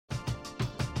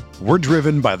We're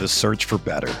driven by the search for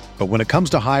better. But when it comes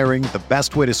to hiring, the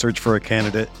best way to search for a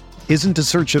candidate isn't to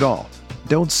search at all.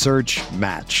 Don't search,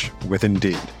 match with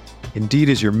Indeed. Indeed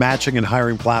is your matching and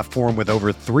hiring platform with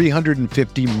over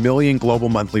 350 million global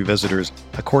monthly visitors,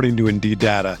 according to Indeed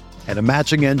data, and a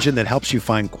matching engine that helps you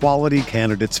find quality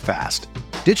candidates fast.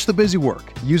 Ditch the busy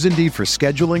work. Use Indeed for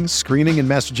scheduling, screening, and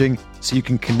messaging so you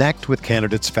can connect with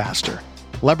candidates faster.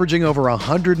 Leveraging over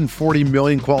 140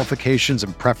 million qualifications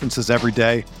and preferences every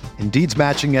day, Indeed's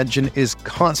matching engine is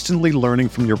constantly learning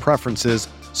from your preferences,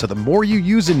 so the more you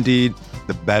use Indeed,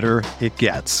 the better it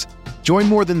gets. Join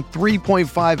more than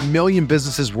 3.5 million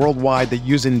businesses worldwide that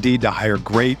use Indeed to hire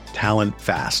great talent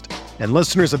fast. And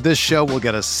listeners of this show will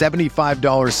get a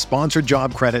 $75 sponsored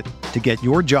job credit to get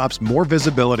your jobs more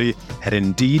visibility at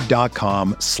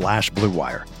Indeed.com/Blue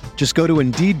Wire. Just go to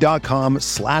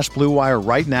Indeed.com/Blue Wire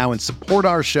right now and support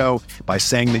our show by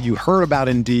saying that you heard about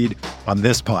Indeed on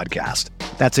this podcast.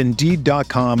 That's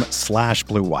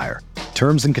Indeed.com/Blue Wire.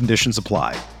 Terms and conditions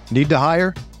apply. Need to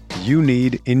hire? You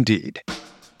need Indeed.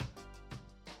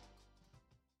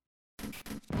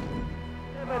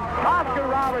 Oscar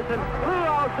Robertson, Lou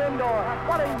Alcindor.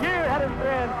 What a year it has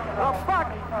been. The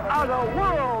Bucks are the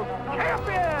world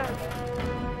champions.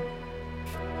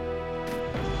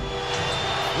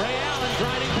 Ray Allen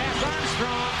driving past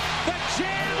Armstrong. The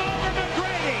jam over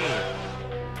McGrady.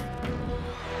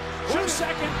 2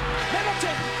 second.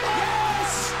 Middleton.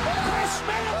 Yes! Chris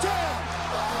Middleton!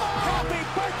 Happy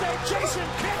birthday, Jason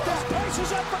Kidd. This place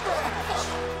is up for grabs.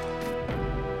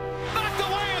 Knocked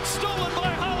away and stolen by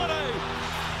Holiday.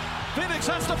 Phoenix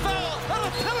has the foul. And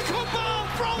a pinnacle ball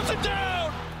throws it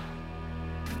down.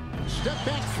 Step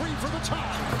back three for the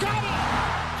tie. Got it!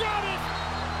 Got it!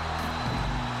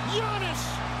 Giannis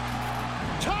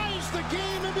ties the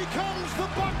game and becomes the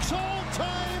Bucks'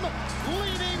 all-time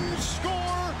leading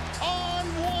scorer on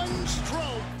one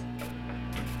stroke.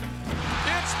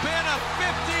 It's been a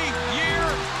 50-year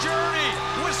journey.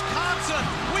 Wisconsin,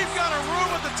 we've got a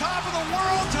room at the top of the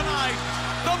world tonight.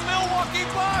 The Milwaukee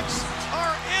Bucks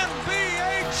are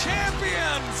NBA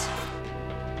champions.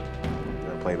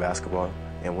 We're gonna play basketball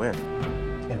and win.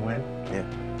 And win? Yeah.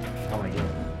 How many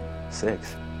games?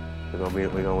 6. We're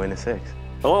gonna win in 6.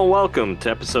 Hello and welcome to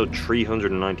episode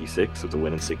 396 of the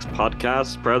Win in 6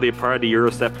 podcast, proudly a part of the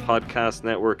Eurostep Podcast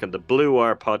Network and the Blue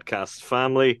Wire Podcast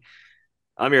family.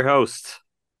 I'm your host,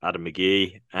 Adam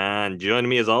McGee, and joining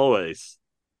me as always,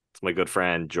 it's my good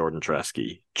friend, Jordan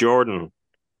Tresky. Jordan,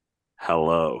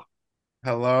 hello.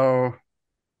 Hello.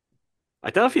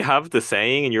 I don't know if you have the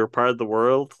saying in your part of the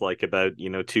world, like about,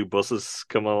 two buses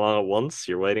coming along at once.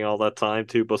 You're waiting all that time,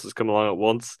 2 buses come along at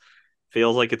once.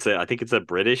 Feels like I think it's a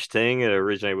British thing. It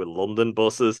originated with London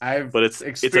buses. But it's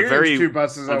a very 2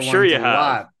 buses I'm at sure once you a have.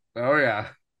 lot. Oh yeah.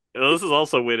 This is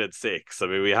also Win in 6. I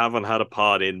mean, we haven't had a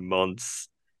pod in months.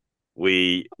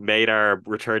 We made our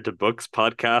return to books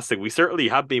podcasting. We certainly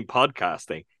have been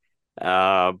podcasting.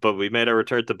 But we made our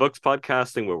return to books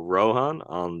podcasting with Rohan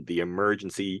on the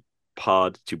emergency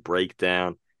pod to break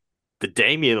down the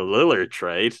Damian Lillard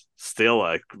trade. Still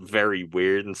a very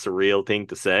weird and surreal thing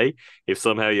to say. If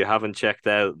somehow you haven't checked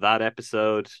out that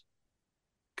episode,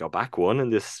 go back one in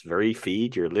this very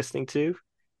feed you're listening to.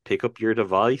 Pick up your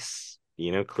device,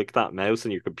 click that mouse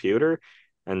on your computer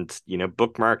and,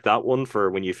 bookmark that one for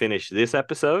when you finish this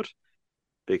episode.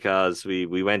 Because we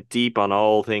went deep on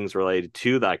all things related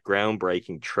to that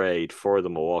groundbreaking trade for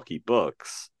the Milwaukee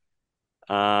Bucks.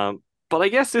 But I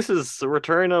guess this is a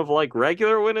return of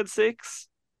regular Win in 6.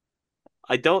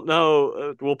 I don't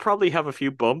know. We'll probably have a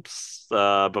few bumps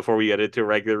before we get into a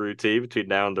regular routine between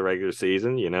now and the regular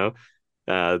season.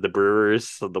 The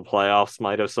Brewers, the playoffs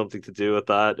might have something to do with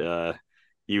that.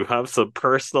 You have some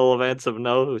personal events of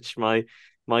note which might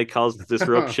cause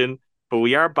disruption. But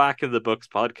we are back in the Bucks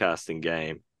podcasting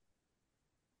game.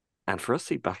 And for us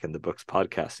to be back in the Bucks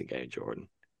podcasting game, Jordan,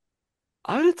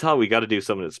 I would have thought we got to do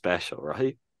something special,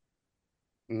 right?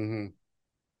 Mm-hmm.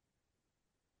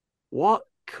 What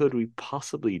could we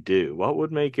possibly do? What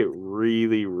would make it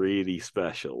really, really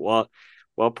special?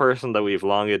 What person that we've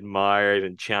long admired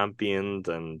and championed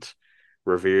and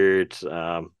revered,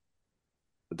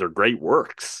 their great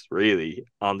works, really,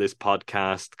 on this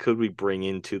podcast, could we bring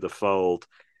into the fold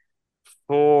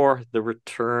for the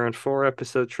return for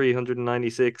episode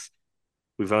 396?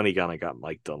 We've only got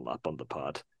Mike Dunlap on the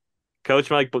pod.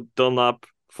 Coach Mike Dunlap,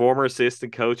 former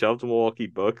assistant coach of the Milwaukee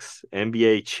Bucks,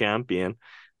 NBA champion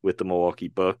with the Milwaukee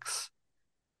Bucks.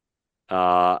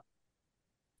 I'm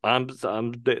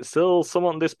still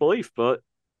somewhat in disbelief, but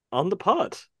on the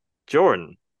pod,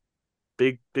 Jordan,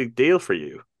 big deal for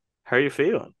you. How are you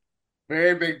feeling?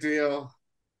 Very big deal.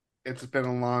 It's been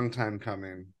a long time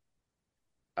coming.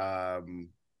 Yeah,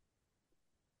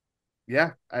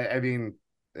 I mean,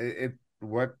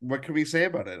 what can we say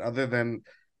about it other than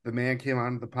the man came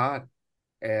on the pod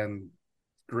and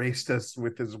graced us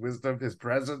with his wisdom, his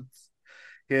presence,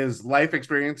 his life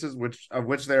experiences,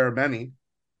 which there are many,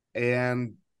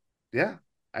 and yeah,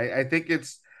 I think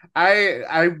it's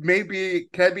I maybe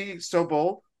can I be so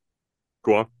bold?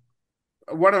 Go on.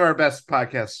 One of our best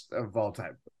podcasts of all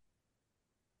time.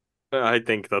 I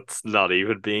think that's not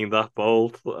even being that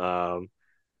bold. Well,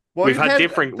 we've you've had had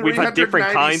different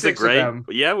kinds of 396 of great. them.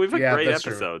 Yeah, we've had Yeah, great that's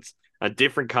true. episodes and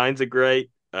different kinds of great.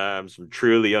 Some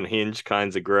truly unhinged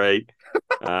kinds of great.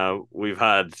 We've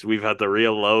had the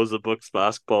real lows of books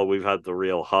basketball. We've had the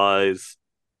real highs.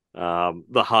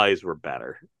 The highs were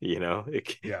better.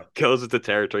 It Yeah. goes with the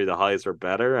territory. The highs were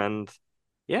better, and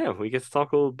yeah, we get to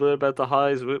talk a little bit about the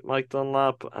highs with Mike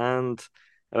Dunlap and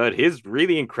about his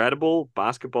really incredible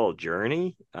basketball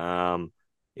journey.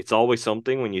 It's always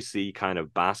something when you see kind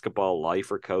of basketball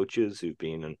lifer coaches who've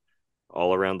been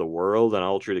all around the world and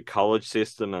all through the college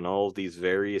system and all of these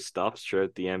various stops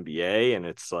throughout the NBA. And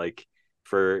it's like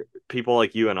for people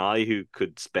like you and I who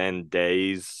could spend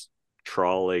days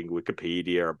trawling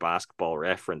Wikipedia or basketball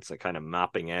reference and kind of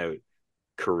mapping out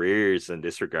careers in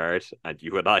this regard, and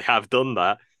you and I have done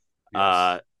that.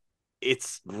 Yes.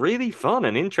 It's really fun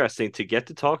and interesting to get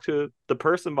to talk to the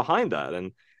person behind that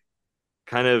and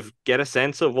kind of get a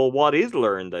sense of, well, what is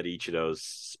learned at each of those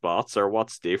spots or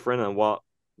what's different and what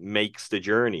makes the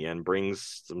journey and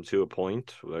brings them to a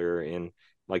point where in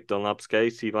Mike Dunlap's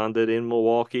case, he landed in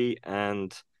Milwaukee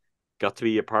and got to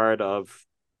be a part of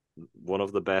one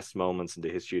of the best moments in the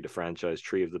history of the franchise,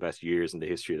 3 of the best years in the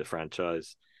history of the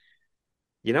franchise.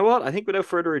 You know what? I think without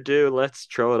further ado, let's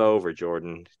throw it over,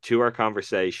 Jordan, to our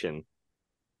conversation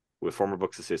with former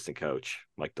Bucks assistant coach,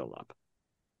 Mike Dunlap.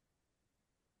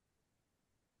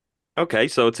 Okay,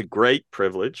 so it's a great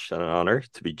privilege and an honor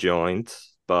to be joined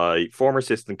by former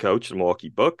assistant coach of the Milwaukee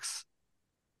Bucks,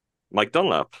 Mike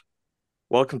Dunlap.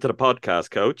 Welcome to the podcast,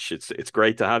 Coach. It's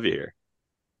great to have you here.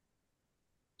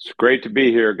 It's great to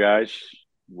be here, guys.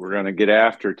 We're going to get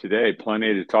after today.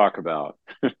 Plenty to talk about.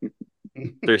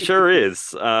 There sure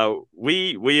is.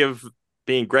 We have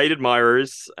been great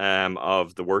admirers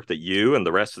of the work that you and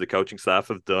the rest of the coaching staff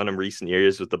have done in recent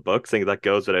years with the Bucks. I think that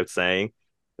goes without saying.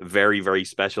 A very, very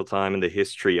special time in the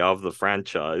history of the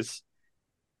franchise.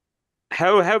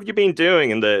 How have you been doing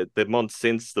in the months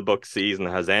since the Bucks season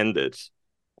has ended?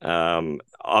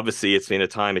 Obviously, it's been a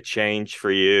time of change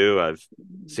for you. I've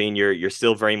seen you're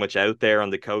still very much out there on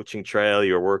the coaching trail.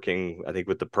 You're working, I think,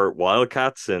 with the Pert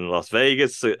Wildcats in Las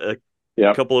Vegas a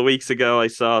couple of weeks ago, I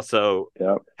saw. So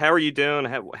how are you doing?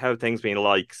 How have things been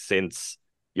like since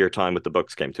your time with the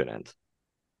Bucks came to an end?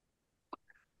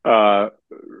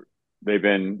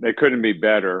 They couldn't be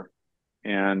better.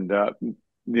 And,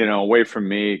 away from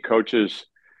me, coaches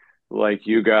like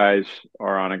you guys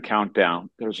are on a countdown.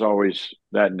 There's always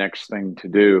that next thing to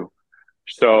do.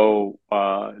 So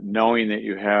knowing that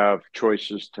you have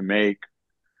choices to make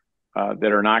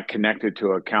that are not connected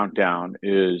to a countdown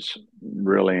is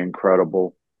really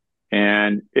incredible.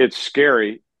 And it's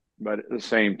scary, but at the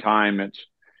same time,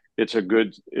 it's a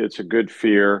good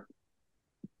fear,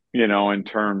 in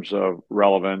terms of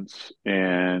relevance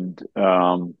and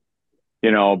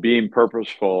being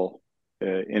purposeful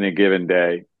in a given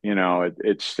day.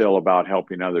 It's still about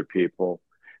helping other people.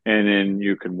 And then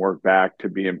you can work back to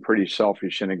being pretty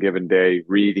selfish in a given day,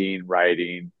 reading,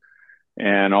 writing,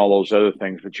 and all those other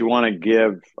things. But you want to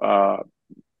give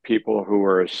people who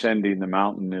are ascending the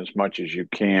mountain as much as you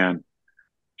can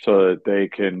so that they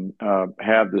can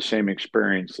have the same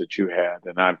experience that you had.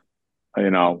 And I've,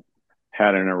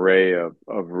 had an array of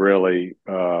really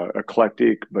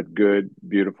eclectic but good,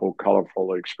 beautiful,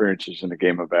 colorful experiences in the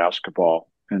game of basketball.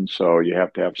 And so you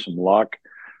have to have some luck.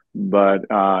 But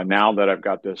now that I've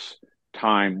got this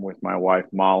time with my wife,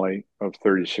 Molly, of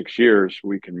 36 years,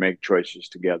 we can make choices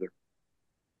together.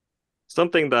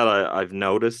 Something that I've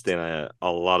noticed in a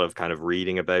lot of kind of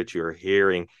reading about you or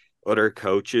hearing other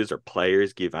coaches or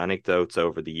players give anecdotes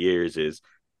over the years is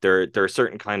there are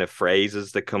certain kind of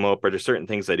phrases that come up, or there's certain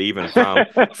things that even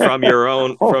from your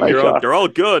own they're all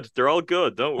good.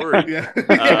 Don't worry.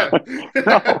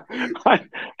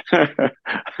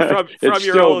 From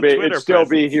your own Twitter presence. Still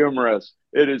be humorous.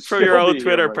 It is from your own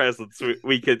Twitter presence.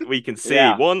 We can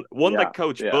see one that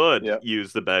Coach Bud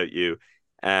used about you.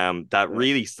 That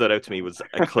really stood out to me was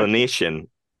a clinician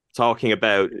talking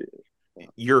about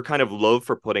your kind of love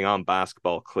for putting on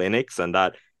basketball clinics and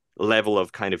that level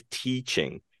of kind of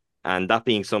teaching, and that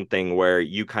being something where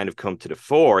you kind of come to the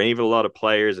fore. And even a lot of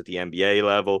players at the NBA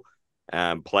level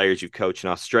players you've coached in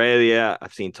Australia.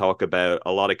 I've seen talk about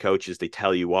a lot of coaches, they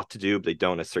tell you what to do, but they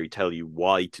don't necessarily tell you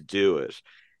why to do it.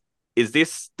 Is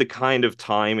this the kind of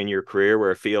time in your career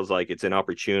where it feels like it's an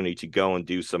opportunity to go and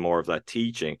do some more of that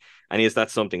teaching? And is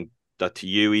that something that to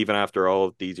you, even after all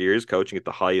of these years coaching at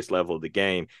the highest level of the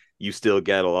game, you still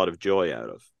get a lot of joy out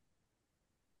of?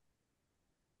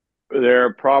 There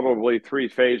are probably three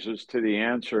phases to the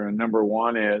answer. And number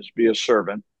one is be a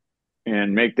servant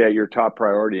and make that your top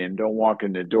priority, and don't walk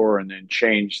in the door and then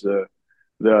change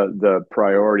the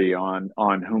priority on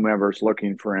whomever's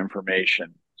looking for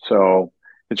information. So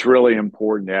it's really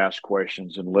important to ask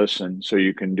questions and listen so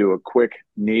you can do a quick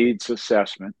needs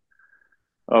assessment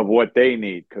of what they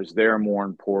need, because they're more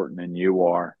important than you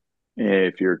are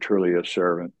if you're truly a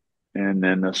servant. And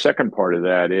then the second part of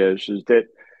that is that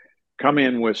come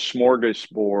in with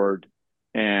smorgasbord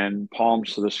and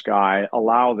palms to the sky,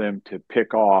 allow them to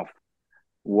pick off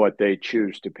what they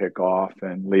choose to pick off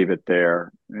and leave it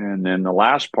there. And then the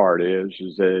last part is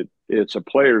that it's a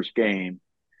player's game,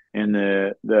 and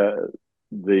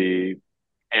the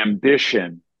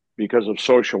ambition, because of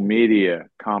social media,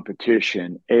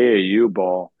 competition, AAU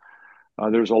ball,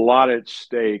 there's a lot at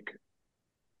stake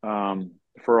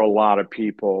for a lot of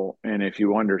people. And if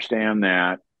you understand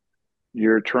that,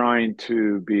 you're trying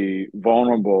to be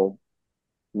vulnerable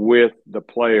with the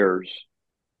players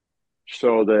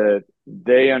so that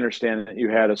they understand that you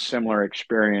had a similar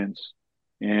experience.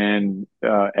 And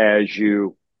as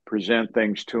you present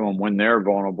things to them when they're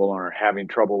vulnerable or having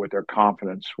trouble with their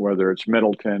confidence, whether it's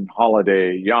Middleton,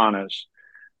 Holiday, Giannis,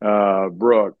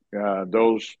 Brooke,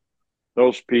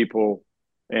 those people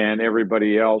and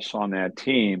everybody else on that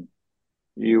team,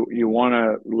 you want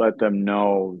to let them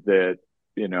know that,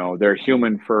 you know, they're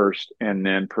human first and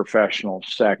then professional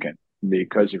second.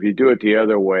 Because if you do it the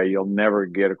other way, you'll never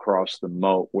get across the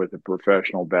moat with a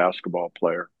professional basketball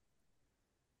player.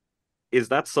 Is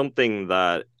that something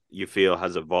that you feel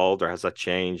has evolved, or has that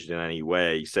changed in any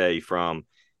way, say from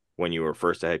when you were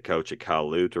first a head coach at Cal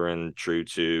Lutheran through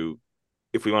to,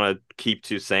 if we want to keep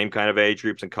to same kind of age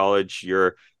groups in college,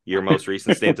 your most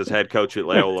recent stint as head coach at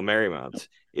Loyola Marymount?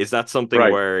 Is that something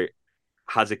Right. where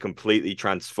has it completely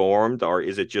transformed, or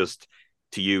is it just,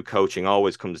 to you, coaching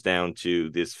always comes down to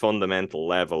this fundamental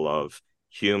level of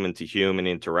human to human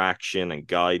interaction and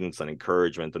guidance and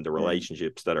encouragement and the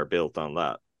relationships that are built on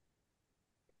that?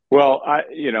 Well,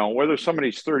 whether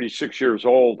somebody's 36 years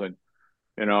old and,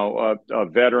 a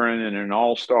veteran and an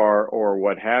all-star or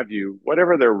what have you,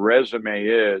 whatever their resume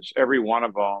is, every one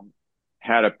of them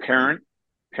had a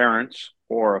parents,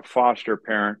 or a foster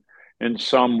parent in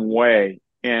some way.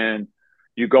 And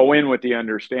you go in with the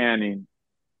understanding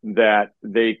that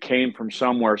they came from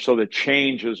somewhere. So the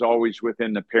change is always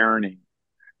within the parenting,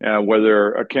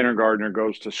 whether a kindergartner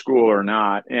goes to school or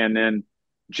not. And then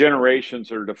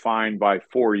generations are defined by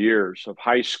 4 years of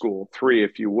high school, 3,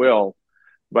 if you will,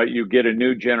 but you get a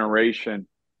new generation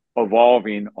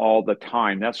evolving all the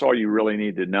time. That's all you really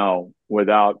need to know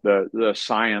without the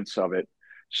science of it.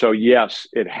 So yes,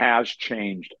 it has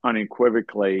changed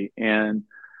unequivocally. And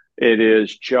it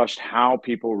is just how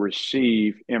people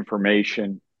receive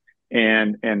information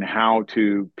and how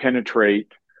to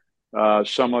penetrate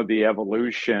some of the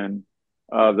evolution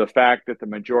of the fact that the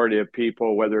majority of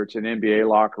people, whether it's an NBA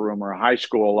locker room or a high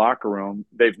school locker room,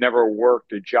 they've never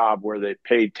worked a job where they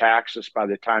paid taxes by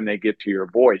the time they get to your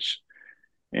voice.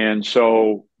 And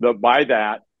so by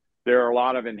that, there are a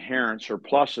lot of inherent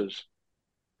surpluses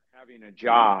having a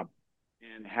job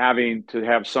and having to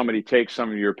have somebody take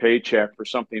some of your paycheck for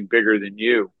something bigger than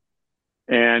you.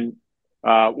 And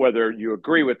whether you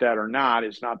agree with that or not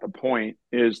is not the point,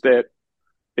 is that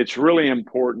it's really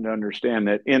important to understand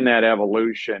that in that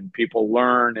evolution, people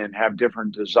learn and have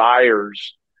different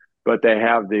desires, but they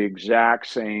have the exact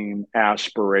same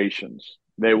aspirations.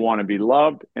 They want to be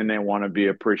loved and they want to be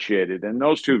appreciated. And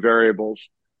those two variables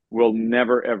will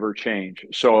never, ever change.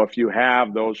 So if you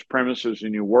have those premises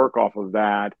and you work off of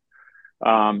that,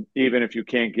 even if you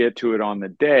can't get to it on the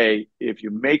day, if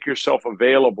you make yourself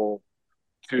available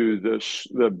to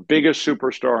the biggest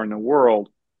superstar in the world,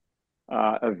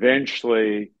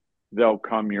 eventually they'll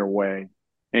come your way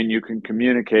and you can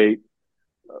communicate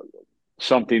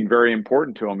something very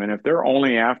important to them. And if they're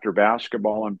only after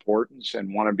basketball importance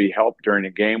and want to be helped during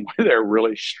a game where they're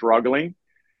really struggling,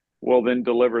 well, then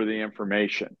deliver the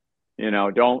information.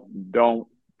 Don't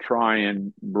try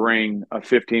and bring a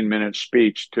 15-minute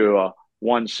speech to a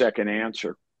 1-second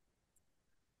answer.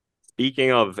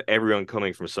 Speaking of everyone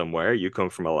coming from somewhere, you come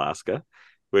from Alaska,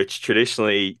 which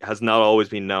traditionally has not always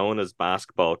been known as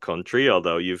basketball country,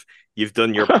 although you've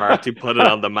done your part to put it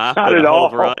on the map in a whole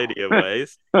variety of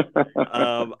ways.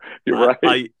 You're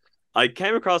right. I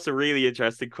came across a really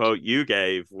interesting quote you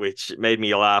gave, which made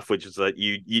me laugh, which was that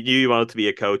you knew you wanted to be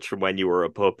a coach from when you were a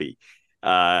puppy.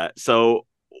 So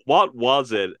what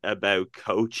was it about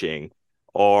coaching,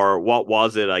 or what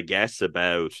was it, I guess,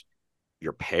 about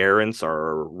your parents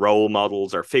or role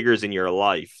models or figures in your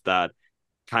life that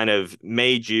kind of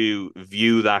made you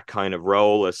view that kind of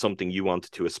role as something you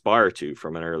wanted to aspire to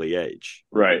from an early age?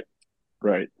 Right,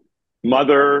 right.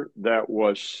 Mother that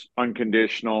was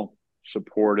unconditional,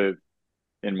 supportive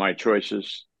in my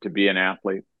choices to be an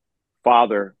athlete.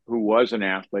 Father who was an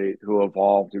athlete who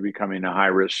evolved to becoming a high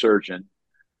risk surgeon,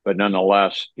 but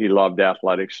nonetheless, he loved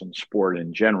athletics and sport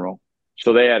in general.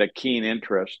 So they had a keen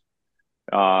interest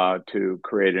to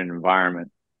create an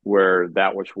environment where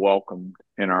that was welcomed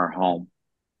in our home.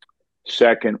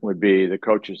 Second would be the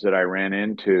coaches that I ran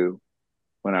into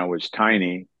when I was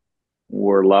tiny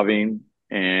were loving,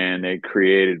 and they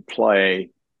created play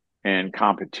and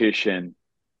competition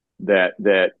that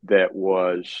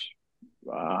was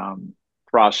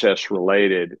process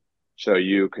related. So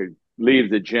you could leave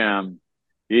the gym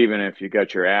even if you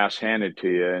got your ass handed to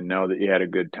you and know that you had a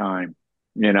good time,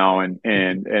 and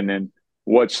then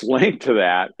what's linked to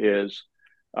that is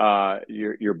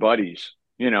your buddies.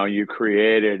 You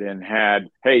created and had,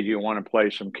 hey, do you want to play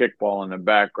some kickball in the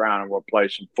background, and we'll play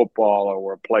some football, or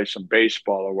we'll play some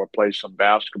baseball, or we'll play some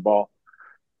basketball.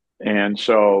 And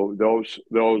so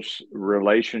those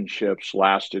relationships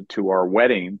lasted to our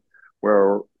wedding,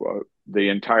 where the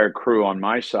entire crew on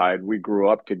my side, we grew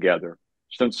up together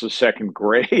since the second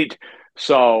grade.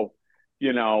 So,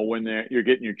 when you're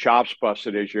getting your chops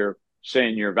busted as you're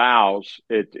saying your vows,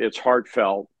 it's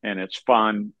heartfelt and it's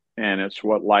fun, and it's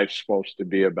what life's supposed to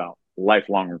be about,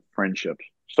 lifelong friendships.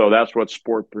 So that's what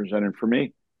sport presented for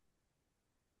me.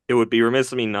 It would be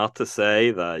remiss of me not to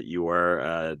say that you were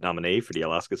a nominee for the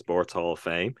Alaska Sports Hall of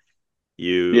Fame.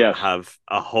 You Yes. have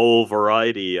a whole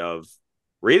variety of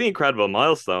really incredible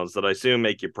milestones that I assume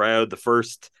make you proud. The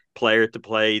first player to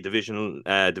play Division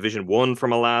One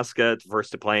from Alaska, the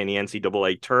first to play in the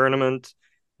NCAA tournament,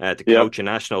 to Yep. coach a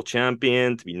national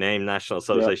champion, to be named National Yep.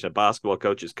 Association of Basketball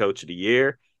Coaches Coach of the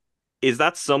Year. Is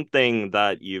that something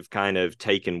that you've kind of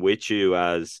taken with you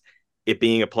as it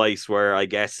being a place where, I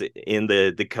guess, in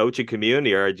the coaching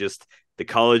community, or just the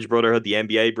college brotherhood, the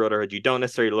NBA brotherhood, you don't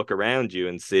necessarily look around you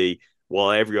and see,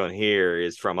 well, everyone here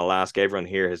is from Alaska, everyone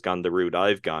here has gone the route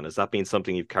I've gone. Has that been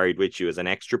something you've carried with you as an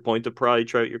extra point of pride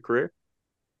throughout your career?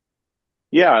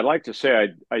 Yeah, I'd like to say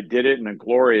I did it in a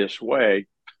glorious way,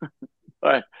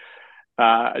 but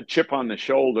a chip on the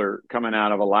shoulder coming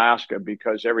out of Alaska,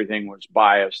 because everything was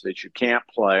biased that you can't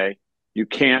play, you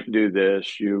can't do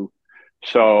this,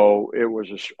 so it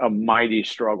was a mighty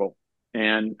struggle.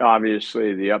 And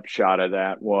obviously the upshot of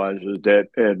that was that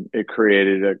it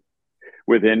created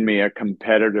within me a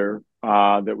competitor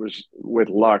that was, with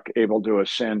luck, able to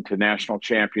ascend to national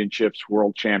championships,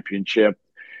 world championship,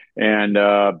 and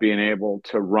being able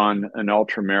to run an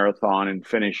ultra marathon and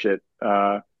finish it,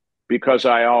 because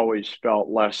I always felt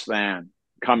less than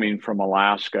coming from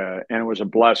Alaska, and it was a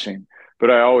blessing. But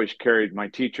I always carried my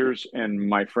teachers and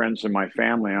my friends and my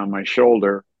family on my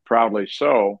shoulder, proudly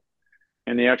so.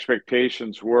 And the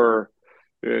expectations were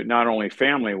not only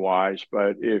family wise,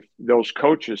 but if those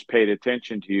coaches paid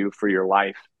attention to you for your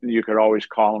life, you could always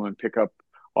call them and pick up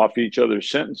off each other's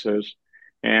sentences.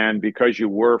 And because you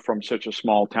were from such a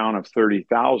small town of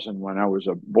 30,000 when I was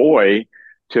a boy,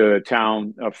 to a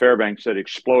town of Fairbanks that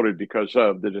exploded because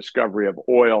of the discovery of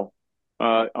oil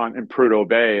in Prudhoe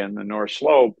Bay and the North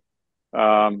Slope,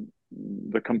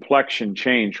 the complexion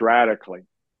changed radically.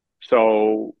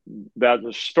 So that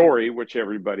the story, which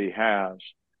everybody has,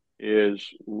 is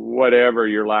whatever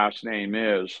your last name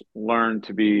is, learn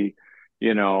to be,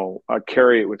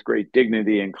 carry it with great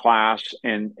dignity and class,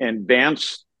 and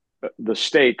advance the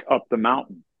stake up the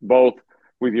mountain, both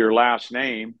with your last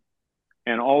name,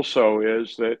 and also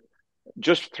is that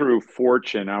just through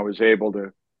fortune, I was able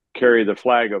to carry the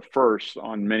flag of first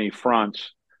on many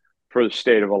fronts for the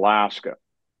state of Alaska.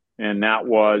 And that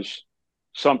was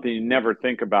something you never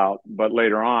think about. But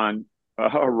later on,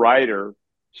 a writer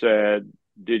said,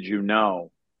 "Did you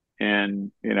know?"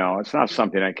 And, it's not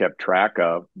something I kept track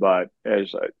of, but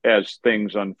as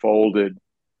things unfolded,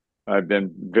 I've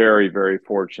been very, very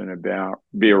fortunate to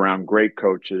be around great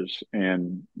coaches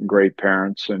and great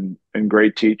parents and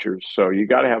great teachers. So you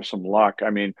got to have some luck. I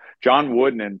mean, John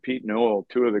Wooden and Pete Newell,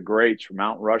 two of the greats from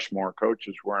Mount Rushmore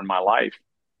coaches, were in my life,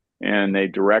 and they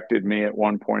directed me at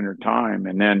one point in time.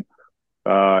 And then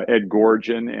Ed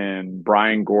Gorgon and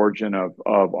Brian Gorgon of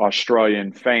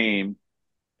Australian fame,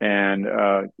 and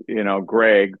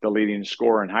Greg, the leading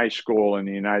scorer in high school in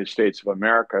the United States of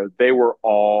America, they were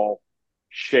all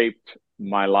shaped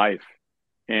my life.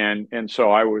 And so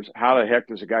I was, how the heck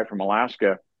does a guy from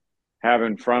Alaska have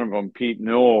in front of him Pete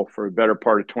Newell for a better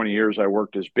part of 20 years? I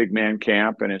worked his big man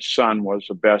camp, and his son was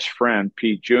a best friend,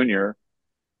 Pete Jr.,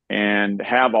 and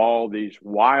have all these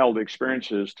wild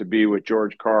experiences to be with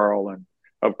George Karl and,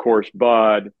 of course,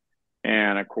 Bud,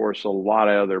 and, of course, a lot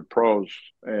of other pros,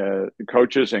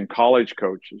 coaches and college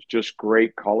coaches, just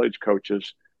great college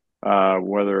coaches,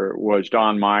 whether it was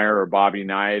Don Meyer or Bobby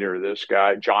Knight or this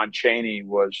guy. John Chaney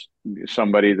was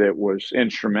somebody that was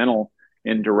instrumental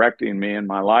in directing me in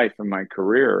my life and my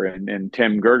career. And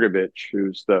Tim Gergovich,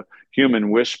 who's the human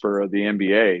whisper of the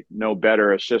NBA, no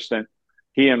better assistant.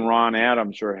 He and Ron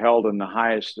Adams are held in the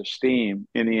highest esteem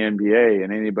in the NBA,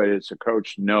 and anybody that's a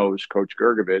coach knows Coach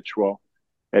Gergovich. Well,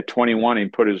 at 21, he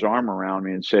put his arm around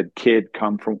me and said, "Kid,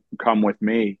 come with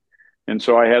me." And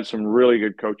so I had some really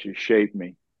good coaches shape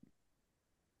me.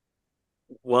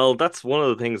 Well, that's one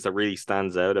of the things that really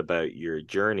stands out about your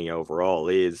journey overall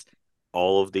is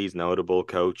all of these notable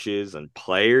coaches and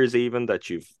players even that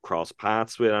you've crossed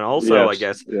paths with. And also, I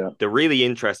guess, the really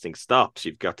interesting stops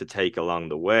you've got to take along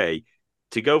the way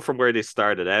to go from where they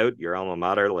started out, your alma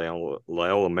mater,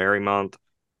 Loyola Marymount.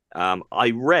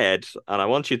 I read, and I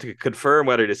want you to confirm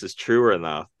whether this is true or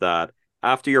not, that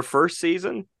after your first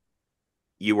season,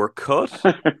 you were cut,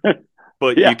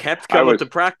 but you kept coming to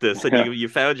practice, and you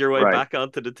found your way back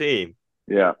onto the team.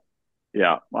 Yeah.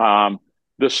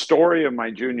 The story of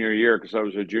my junior year, because I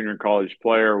was a junior college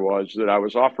player, was that I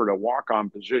was offered a walk-on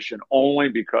position only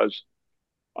because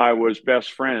I was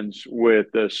best friends with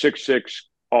the 6'6"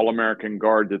 All-American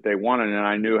guard that they wanted, and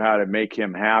I knew how to make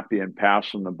him happy and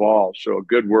pass him the ball. So a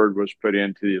good word was put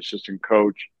into the assistant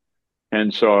coach.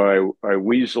 And so I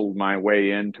weaseled my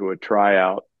way into a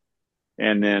tryout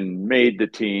and then made the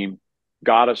team,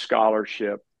 got a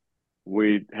scholarship.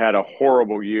 We had a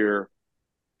horrible year.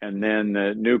 And then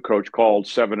the new coach called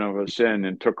 7 of us in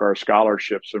and took our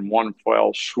scholarships in one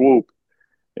fell swoop.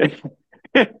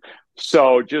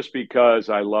 So just because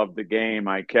I loved the game,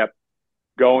 I kept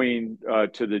going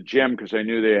to the gym because I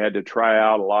knew they had to try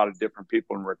out a lot of different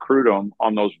people and recruit them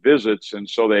on those visits. And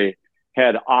so they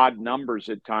had odd numbers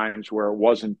at times where it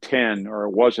wasn't 10 or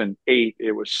it wasn't 8,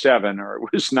 it was 7 or it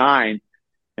was 9.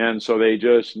 And so they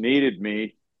just needed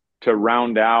me to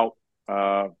round out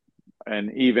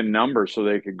an even number so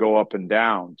they could go up and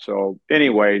down. So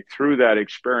anyway, through that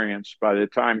experience, by the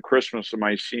time Christmas of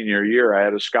my senior year, I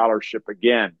had a scholarship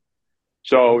again.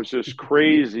 So it was this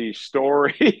crazy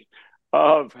story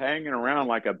of hanging around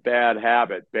like a bad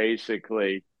habit,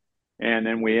 basically. And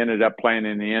then we ended up playing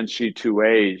in the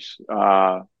NC2As.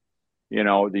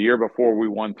 The year before we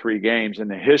won 3 games. In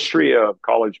the history of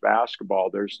college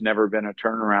basketball, there's never been a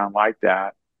turnaround like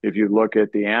that if you look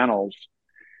at the annals.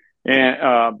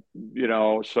 And,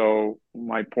 so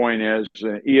my point is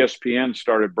ESPN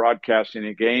started broadcasting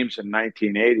the games in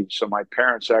 1980. So my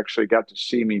parents actually got to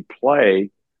see me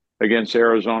play against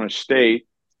Arizona State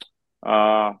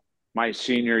my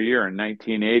senior year in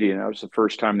 1980. And that was the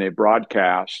first time they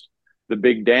broadcast the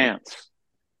big dance.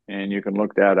 And you can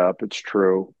look that up. It's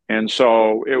true. And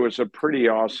so it was a pretty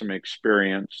awesome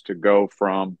experience to go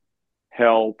from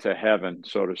hell to heaven,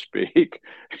 so to speak,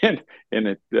 in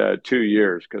 2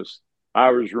 years, because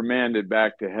I was remanded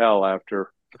back to hell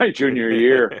after my junior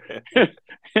year.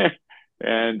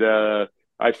 And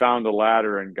I found a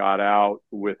ladder and got out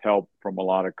with help from a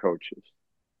lot of coaches.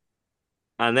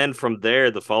 And then from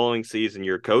there, the following season,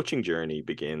 your coaching journey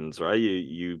begins, right?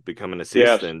 You become an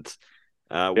assistant.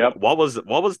 Yes. What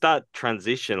was that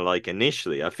transition like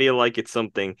initially? I feel like it's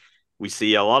something we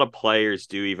see a lot of players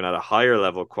do even at a higher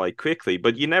level quite quickly,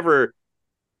 but you never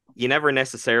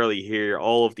necessarily hear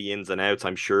all of the ins and outs.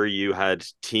 I'm sure you had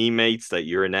teammates that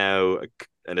you're now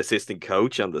an assistant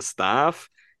coach on the staff.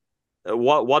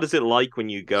 What is it like when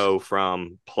you go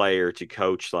from player to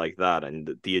coach like that,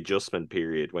 and the adjustment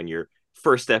period when you're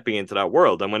first stepping into that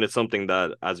world, and when it's something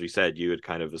that, as we said, you had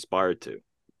kind of aspired to?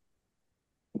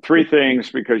 3 things,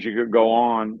 because you could go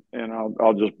on, and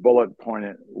I'll just bullet point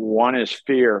it. One is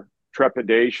fear,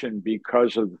 trepidation,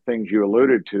 because of the things you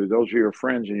alluded to. Those are your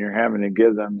friends, and you're having to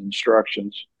give them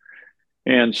instructions.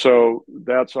 And so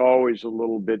that's always a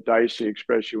little bit dicey,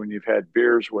 especially when you've had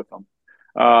beers with them.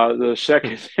 The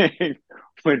second thing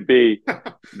would be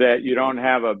that you don't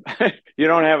have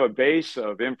a base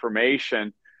of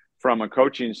information from a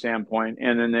coaching standpoint.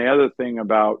 And then the other thing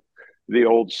about the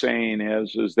old saying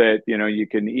is that, you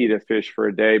can eat a fish for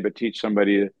a day, but teach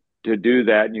somebody to do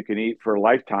that, and you can eat for a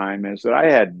lifetime, is that I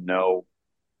had no,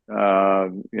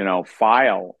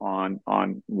 file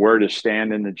on where to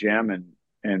stand in the gym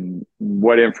and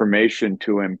what information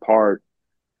to impart.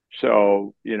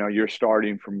 So, you're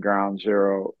starting from ground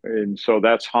zero. And so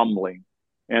that's humbling.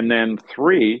 And then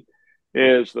three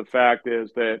is the fact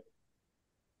is that,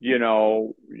 you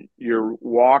know, you're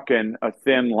walking a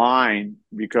thin line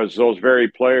because those very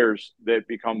players that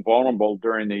become vulnerable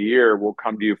during the year will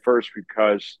come to you first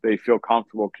because they feel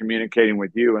comfortable communicating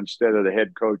with you instead of the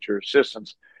head coach or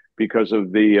assistants because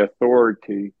of the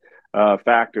authority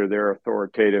factor. They're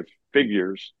authoritative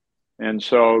figures. And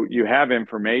so you have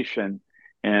information,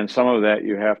 and some of that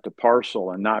you have to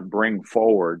parcel and not bring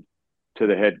forward to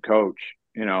the head coach,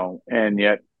 and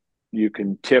yet you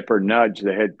can tip or nudge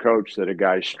the head coach that a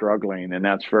guy's struggling, and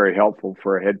that's very helpful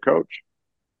for a head coach.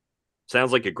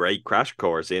 Sounds like a great crash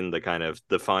course in the kind of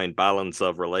defined balance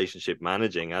of relationship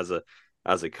managing as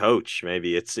a coach.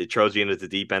 Maybe it throws you into the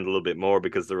deep end a little bit more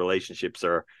because the relationships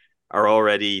are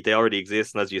already they already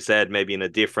exist, and as you said, maybe in a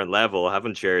different level. I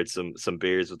haven't shared some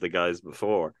beers with the guys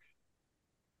before.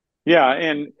 Yeah,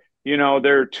 and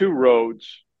there are two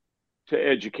roads to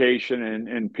education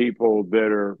and people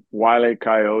that are wile e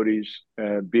coyotes,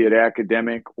 be it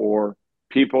academic or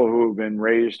people who have been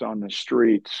raised on the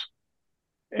streets,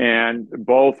 and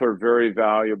both are very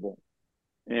valuable.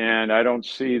 And I don't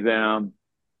see them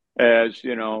as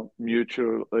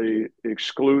mutually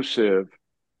exclusive.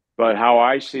 But how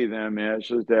I see them is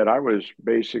that I was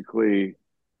basically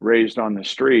raised on the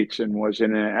streets and was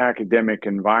in an academic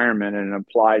environment and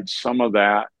applied some of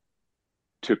that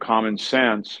to common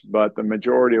sense. But the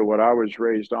majority of what I was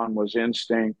raised on was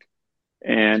instinct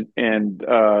and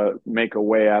make a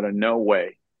way out of no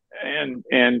way. And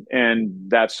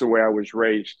that's the way I was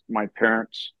raised. My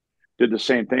parents did the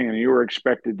same thing, and you were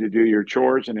expected to do your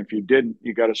chores, and if you didn't,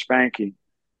 you got a spanking.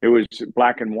 It was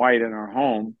black and white in our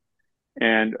home.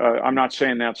 And I'm not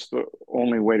saying that's the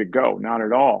only way to go, not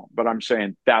at all. But I'm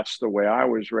saying that's the way I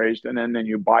was raised. And then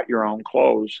you bought your own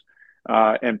clothes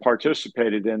and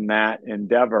participated in that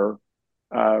endeavor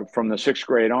from the sixth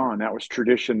grade on. That was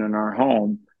tradition in our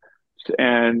home.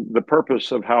 And the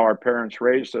purpose of how our parents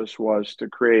raised us was to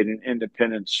create an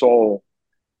independent soul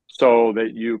so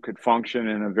that you could function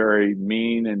in a very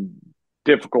mean and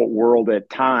difficult world at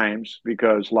times,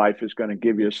 because life is going to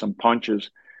give you some punches.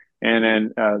 And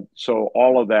then, so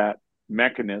all of that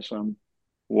mechanism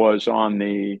was on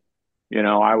the,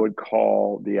 I would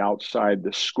call the outside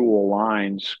the school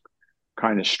lines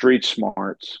kind of street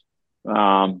smarts,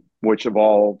 which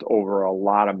evolved over a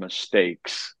lot of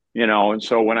mistakes, And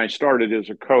so when I started as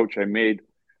a coach, I made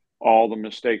all the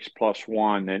mistakes plus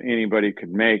one that anybody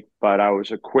could make, but I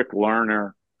was a quick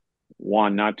learner.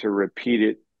 One, not to repeat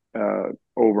it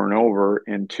over and over,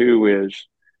 and two is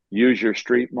use your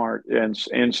street smart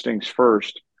instincts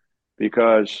first,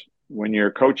 because when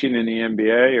you're coaching in the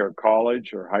NBA or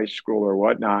college or high school or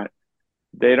whatnot,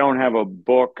 they don't have a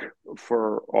book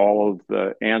for all of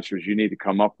the answers you need to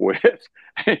come up with.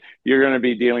 You're going to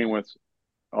be dealing with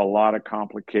a lot of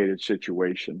complicated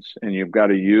situations, and you've got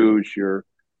to use your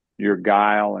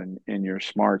guile and your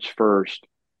smarts first,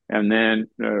 and then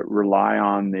rely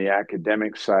on the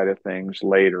academic side of things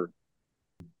later.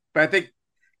 But I think,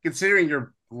 considering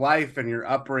your life and your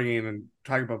upbringing and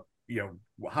talking about,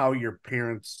 how your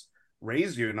parents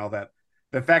raised you and all that,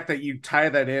 the fact that you tie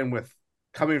that in with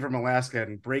coming from Alaska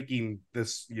and breaking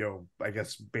this, I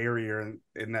guess, barrier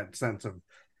in that sense of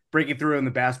breaking through in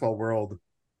the basketball world,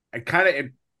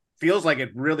 it feels like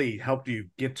it really helped you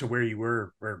get to where you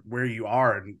were or where you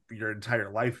are in your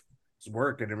entire life's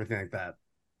work and everything like that.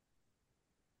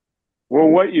 Well,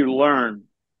 what you learn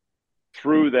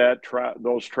through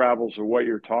those travels of what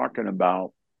you're talking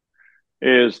about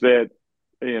is that,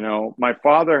 my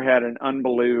father had an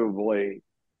unbelievably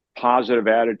positive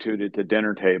attitude at the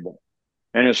dinner table.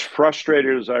 And as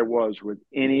frustrated as I was with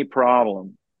any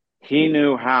problem, he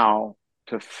knew how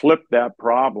to flip that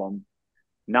problem,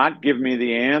 not give me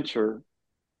the answer,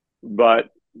 but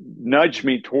nudge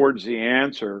me towards the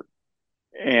answer.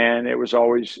 And it was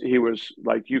always, he was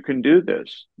like, you can do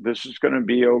this. This is going to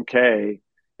be okay.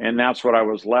 And that's what I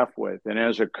was left with. And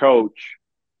as a coach,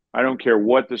 I don't care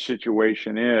what the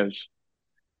situation is,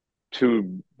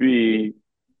 to be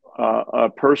a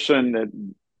person that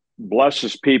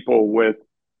blesses people with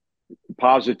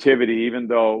positivity, even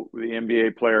though the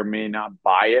NBA player may not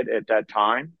buy it at that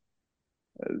time.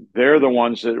 They're the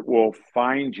ones that will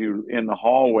find you in the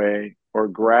hallway or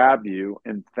grab you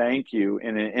and thank you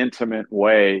in an intimate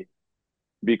way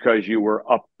because you were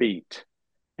upbeat.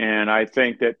 And I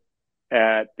think that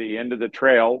at the end of the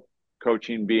trail,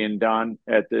 coaching being done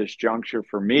at this juncture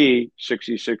for me,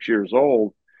 66 years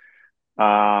old,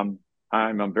 I'm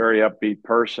a very upbeat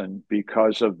person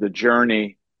because of the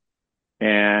journey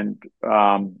and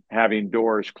having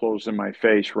doors closed in my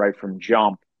face right from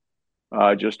jump.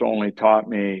 just only taught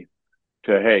me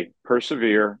to, hey,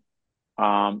 persevere.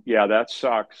 Yeah, that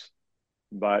sucks,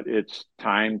 but it's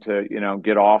time to,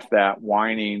 get off that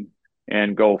whining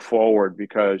and go forward,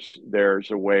 because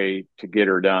there's a way to get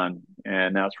her done.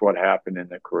 And that's what happened in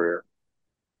the career.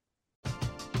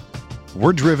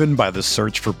 We're driven by the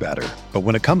search for better. But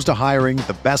when it comes to hiring,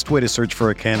 the best way to search for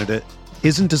a candidate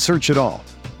isn't to search at all.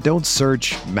 Don't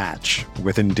search, match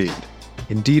with Indeed.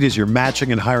 Indeed is your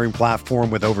matching and hiring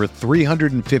platform with over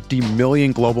 350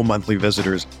 million global monthly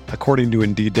visitors, according to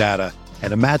Indeed data,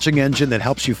 and a matching engine that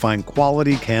helps you find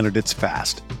quality candidates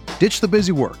fast. Ditch the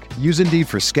busy work. Use Indeed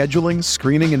for scheduling,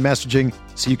 screening, and messaging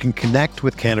so you can connect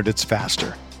with candidates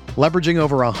faster. Leveraging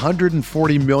over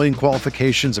 140 million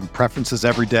qualifications and preferences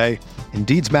every day,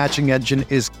 Indeed's matching engine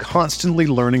is constantly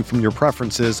learning from your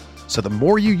preferences, so the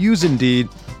more you use Indeed,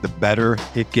 the better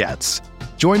it gets.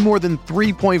 Join more than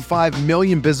 3.5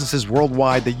 million businesses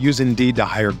worldwide that use Indeed to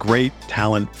hire great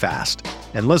talent fast.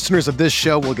 And listeners of this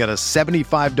show will get a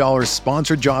 $75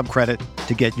 sponsored job credit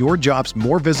to get your jobs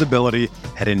more visibility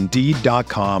at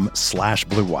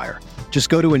Indeed.com/Blue Wire. Just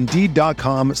go to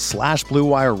Indeed.com/Blue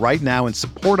Wire right now and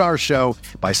support our show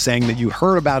by saying that you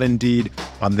heard about Indeed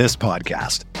on this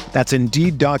podcast. That's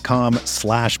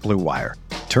Indeed.com/Blue Wire.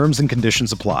 Terms and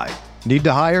conditions apply. Need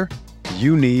to hire?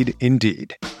 You need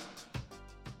Indeed.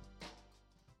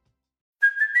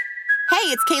 Hey,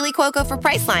 it's Kaylee Cuoco for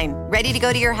Priceline. Ready to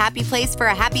go to your happy place for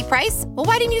a happy price? Well,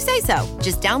 why didn't you say so?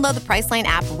 Just download the Priceline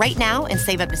app right now and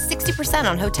save up to 60%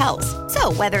 on hotels.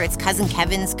 So whether it's Cousin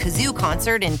Kevin's Kazoo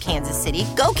Concert in Kansas City,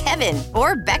 go Kevin,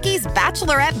 or Becky's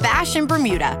Bachelorette Bash in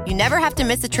Bermuda, you never have to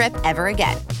miss a trip ever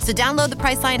again. So download the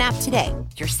Priceline app today.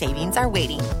 Your savings are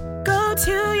waiting. Go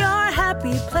to your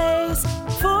happy place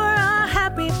for a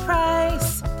happy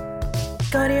price.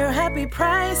 Go to your happy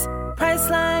price,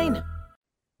 Priceline.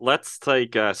 Let's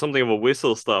take something of a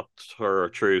whistle-stop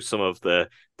tour through some of the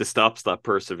stops that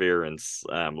perseverance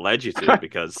led you to,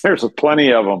 because there's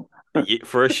plenty of them.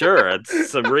 For sure. It's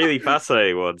some really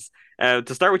fascinating ones.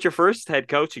 To start with your first head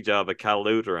coaching job at Cal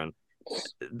Lutheran,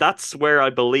 that's where I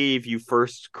believe you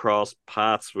first crossed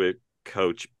paths with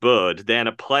Coach Bud, then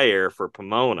a player for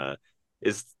Pomona.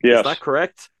 Is that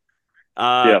correct?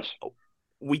 Yes.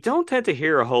 We don't tend to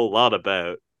hear a whole lot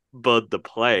about Bud the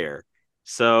player.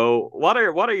 So what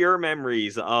are your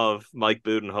memories of Mike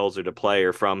Budenholzer, the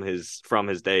player, from his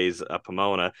days at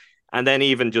Pomona, and then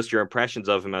even just your impressions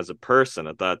of him as a person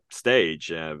at that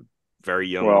stage? Very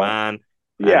young man.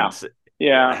 Yeah.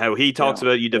 How he talks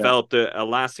about you developed a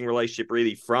lasting relationship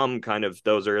really from kind of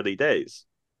those early days.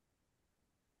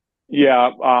 Yeah,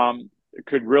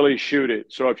 could really shoot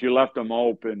it. So if you left him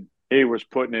open, he was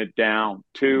putting it down.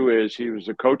 2 is he was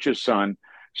a coach's son,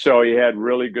 so he had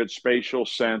really good spatial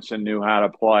sense and knew how to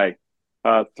play.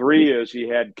 3 is he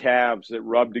had calves that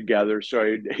rubbed together,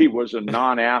 so he was a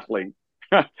non-athlete.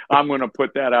 I'm going to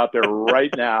put that out there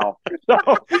right now. So,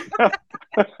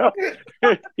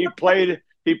 he played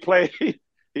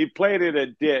in a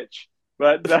ditch,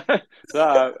 but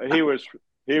he was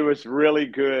really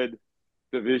good.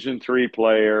 Division III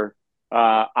player.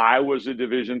 I was a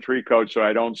Division III coach, so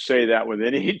I don't say that with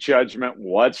any judgment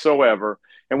whatsoever.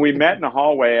 And we met in the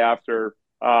hallway after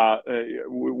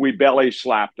we belly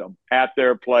slapped them at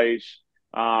their place.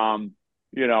 We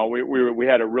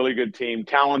had a really good team,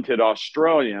 talented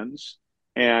Australians,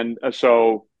 and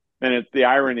the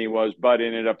irony was Bud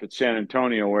ended up at San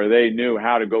Antonio, where they knew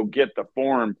how to go get the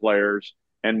foreign players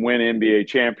and win NBA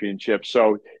championships.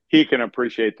 So he can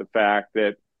appreciate the fact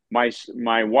that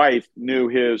my wife knew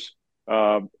his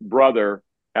brother,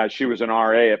 as she was an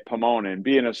RA at Pomona, and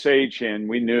being a Sage Hen,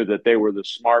 we knew that they were the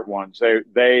smart ones.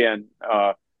 They and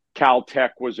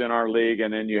Caltech was in our league,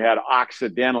 and then you had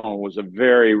Occidental was a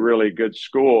very, really good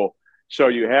school. So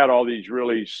you had all these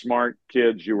really smart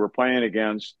kids you were playing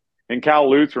against. In Cal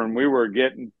Lutheran, we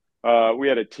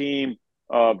had a team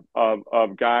of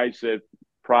guys that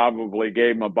probably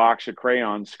gave them a box of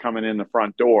crayons coming in the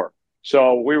front door.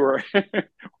 So we looked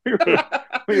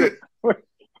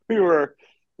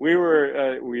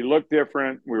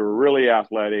different. We were really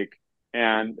athletic.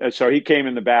 And so he came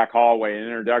in the back hallway, and an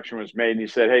introduction was made, and he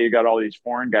said, "Hey, you got all these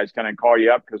foreign guys. Can I call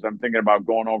you up? Because I'm thinking about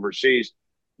going overseas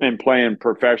and playing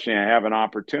professionally. I have an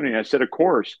opportunity." I said, "Of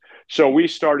course." So we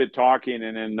started talking,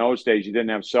 and in those days you didn't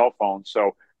have cell phones.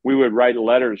 So we would write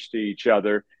letters to each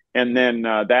other. And then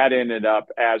that ended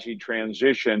up, as he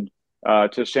transitioned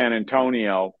to San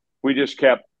Antonio, we just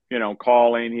kept,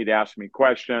 calling. He'd ask me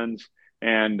questions.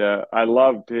 And I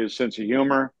loved his sense of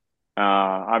humor,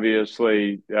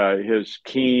 obviously his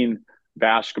keen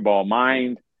basketball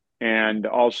mind, and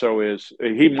also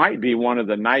he might be one of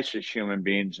the nicest human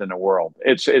beings in the world.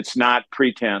 It's not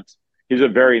pretense. he's a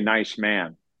very nice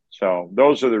man. So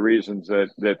those are the reasons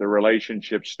that the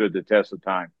relationship stood the test of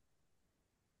time.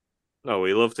 No,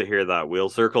 we love to hear that. We'll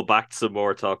circle back to some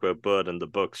more talk about Bud and the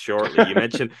Bucks shortly. You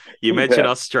mentioned Yeah.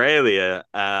 Australia.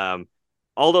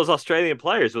 All those Australian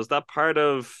players, was that part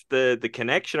of the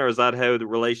connection, or is that how the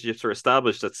relationships were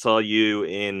established that saw you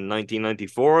in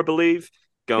 1994, I believe,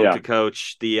 going Yeah. to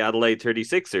coach the Adelaide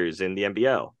 36ers in the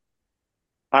NBL?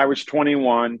 I was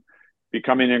 21,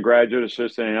 becoming a graduate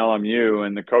assistant in LMU,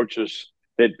 and the coaches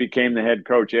that became the head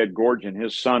coach, Ed Gorgon,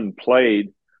 his son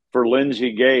played for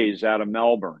Lindsay Gaze out of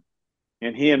Melbourne.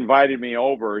 And he invited me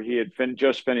over. He had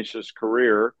just finished his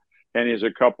career, and he's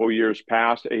a couple years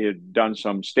past. He had done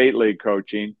some state league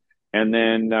coaching, and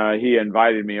then he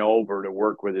invited me over to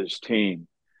work with his team.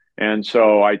 And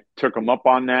so I took him up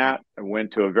on that. I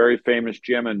went to a very famous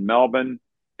gym in Melbourne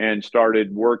and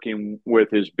started working with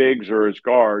his bigs or his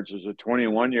guards as a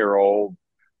 21-year-old,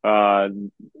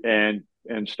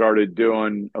 and started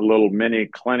doing a little mini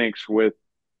clinics with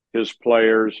his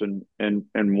players and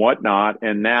whatnot.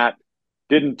 And that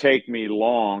didn't take me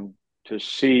long to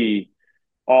see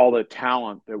all the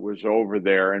talent that was over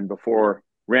there. And before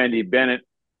Randy Bennett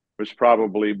was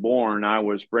probably born, I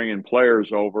was bringing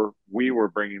players over. We were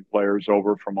bringing players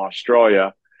over from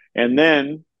Australia. And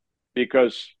then,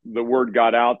 because the word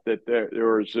got out that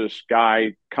there was this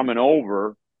guy coming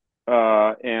over,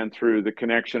 and through the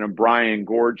connection of Brian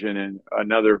Gorgon and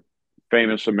another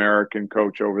famous American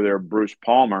coach over there, Bruce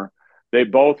Palmer, they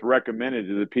both recommended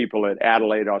to the people at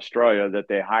Adelaide, Australia, that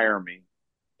they hire me.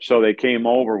 So they came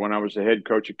over when I was the head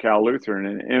coach at Cal Lutheran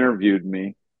and interviewed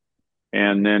me,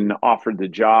 and then offered the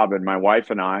job. And my wife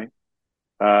and I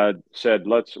said,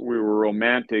 we were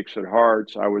romantics at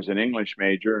hearts. I was an English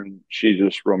major and she's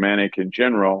just romantic in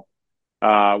general.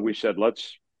 We said,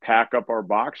 let's pack up our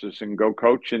boxes and go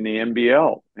coach in the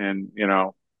NBL. And,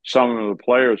 some of the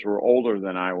players were older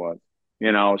than I was,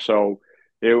 and all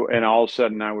of a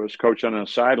sudden I was coaching on a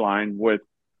sideline with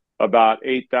about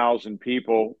 8,000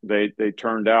 people. They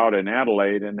turned out in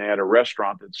Adelaide, and they had a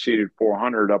restaurant that seated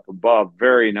 400 up above.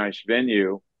 Very nice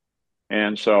venue.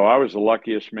 And so I was the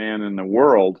luckiest man in the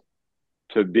world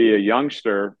to be a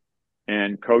youngster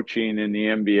and coaching in the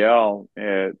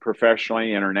NBL,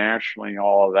 professionally, internationally,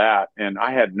 all of that. And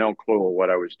I had no clue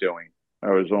what I was doing. I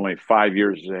was only 5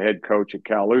 years as a head coach at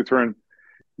Cal Lutheran,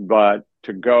 but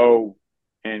to go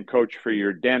and coach for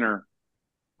your dinner,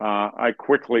 I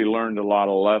quickly learned a lot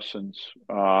of lessons,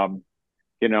 and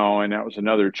that was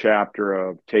another chapter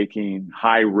of taking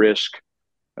high risk,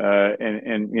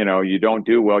 and you don't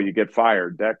do well, you get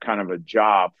fired. That kind of a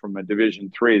job from a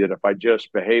Division III, that if I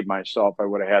just behaved myself, I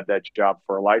would have had that job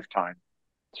for a lifetime.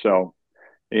 So,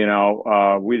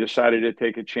 we decided to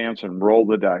take a chance and roll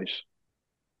the dice.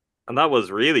 And that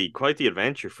was really quite the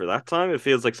adventure for that time. It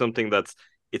feels like something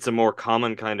it's a more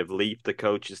common kind of leap the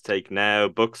coaches take now.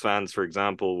 Bucks fans, for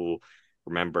example, will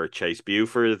remember Chase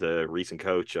Buford, the recent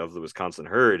coach of the Wisconsin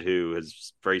Herd, who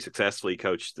has very successfully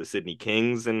coached the Sydney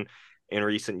Kings in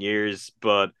recent years.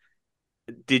 But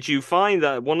did you find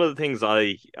that one of the things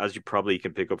as you probably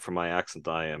can pick up from my accent,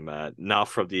 I am not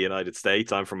from the United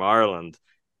States, I'm from Ireland.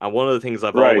 And one of the things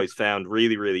I've always found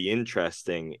really, really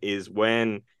interesting is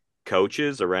when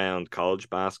coaches around college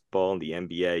basketball and the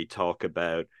NBA talk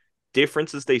about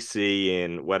differences they see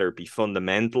in whether it be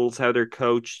fundamentals, how they're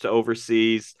coached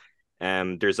overseas.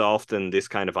 There's often this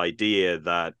kind of idea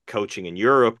that coaching in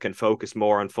Europe can focus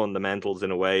more on fundamentals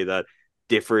in a way that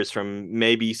differs from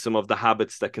maybe some of the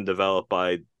habits that can develop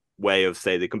by way of,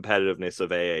 say, the competitiveness of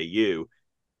AAU.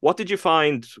 What did you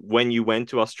find when you went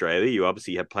to Australia? You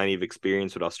obviously had plenty of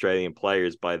experience with Australian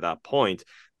players by that point,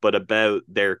 but about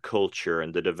their culture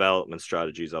and the development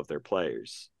strategies of their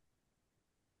players.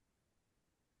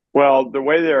 Well, the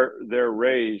way they're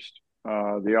raised,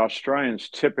 the Australians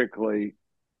typically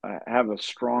have a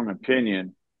strong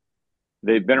opinion.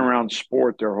 They've been around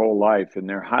sport their whole life, and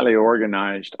they're highly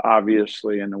organized,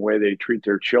 obviously, in the way they treat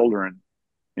their children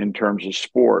in terms of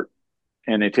sport.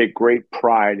 And they take great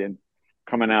pride in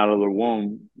coming out of the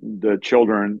womb. The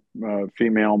children,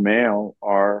 female, male,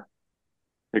 are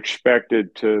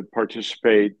expected to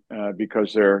participate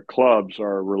because their clubs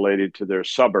are related to their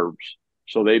suburbs.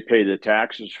 So they pay the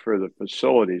taxes for the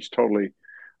facilities, totally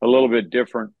a little bit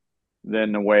different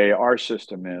than the way our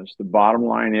system is. The bottom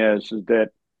line is that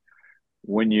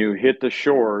when you hit the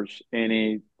shores,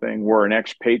 anything, we're an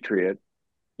expatriate,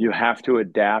 you have to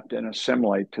adapt and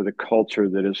assimilate to the culture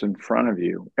that is in front of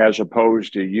you, as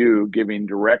opposed to you giving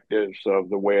directives of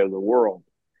the way of the world.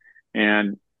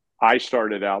 And I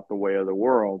started out the way of the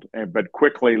world, but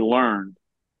quickly learned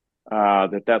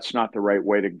that that's not the right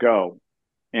way to go.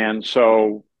 And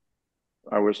so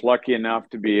I was lucky enough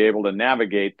to be able to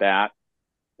navigate that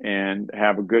and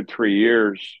have a good 3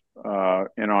 years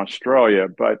in Australia.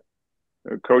 But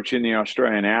coaching the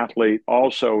Australian athlete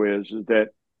also is that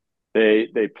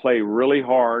they play really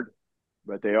hard,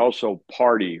 but they also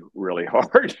party really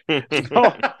hard.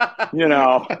 So,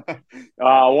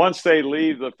 once they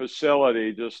leave the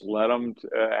facility, just let them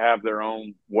have their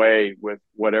own way with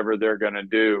whatever they're going to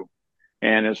do.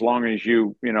 And as long as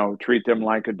you treat them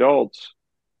like adults,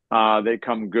 they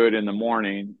come good in the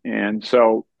morning. And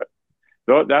so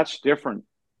that's different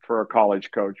for a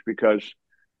college coach because,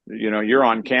 you're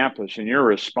on campus and you're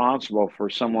responsible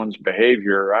for someone's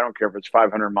behavior. I don't care if it's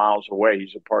 500 miles away,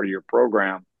 he's a part of your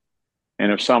program.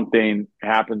 And if something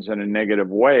happens in a negative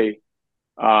way,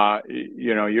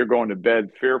 you're going to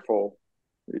bed fearful,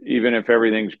 even if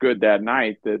everything's good that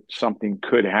night, that something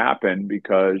could happen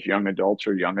because young adults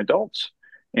are young adults.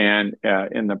 And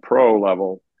in the pro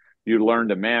level, you learn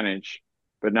to manage,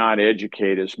 but not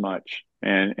educate as much.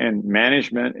 And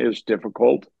management is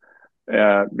difficult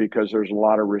because there's a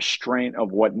lot of restraint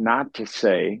of what not to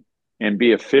say and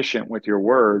be efficient with your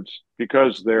words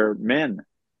because they're men.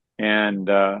 And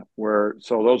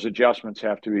so those adjustments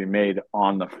have to be made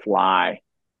on the fly.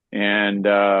 And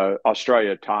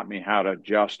Australia taught me how to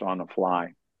adjust on the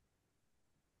fly.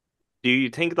 Do you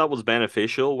think that was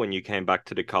beneficial when you came back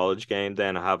to the college game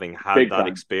then, having had Big that time.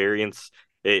 experience?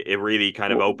 It really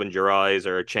kind of opened your eyes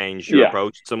or changed your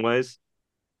approach in some ways?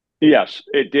 Yes,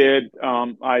 it did.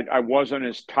 I wasn't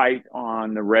as tight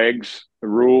on the regs, the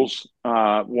rules.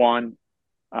 One,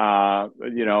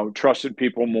 trusted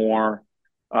people more.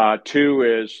 Two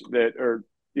is that,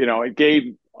 it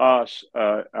gave us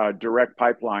a direct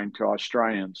pipeline to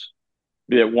Australians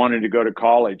that wanted to go to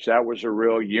college. That was a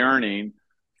real yearning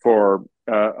for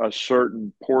a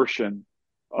certain portion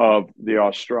of the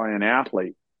Australian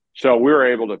athlete. So we were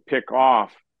able to pick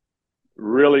off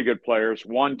really good players,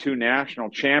 won 2 national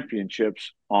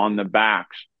championships on the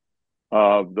backs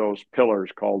of those pillars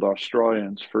called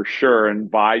Australians for sure, and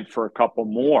vied for a couple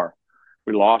more.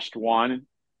 We lost one,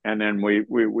 and then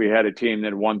we had a team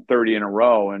that won 30 in a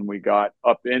row, and we got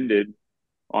upended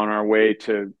on our way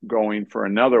to going for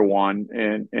another one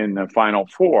in the Final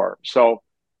Four. So,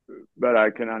 but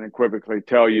I can unequivocally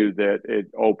tell you that it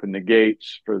opened the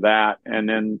gates for that. And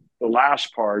then the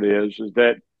last part is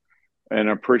that an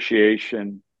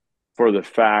appreciation for the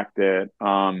fact that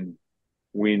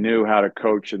we knew how to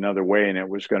coach another way and it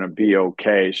was going to be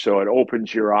okay. So it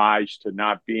opens your eyes to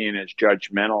not being as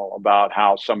judgmental about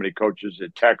how somebody coaches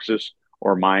at Texas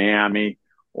or Miami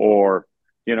or,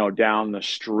 down the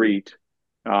street.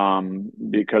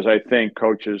 Because I think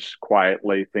coaches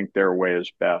quietly think their way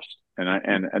is best.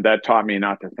 And that taught me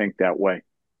not to think that way.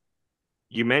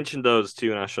 You mentioned those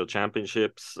 2 national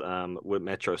championships with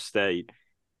Metro State.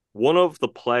 One of the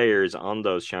players on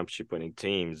those championship-winning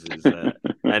teams is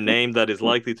a name that is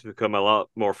likely to become a lot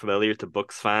more familiar to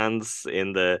Bucks fans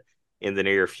in the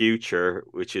near future,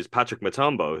 which is Patrick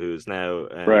Mutombo, who's now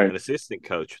an assistant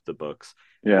coach with the Bucks.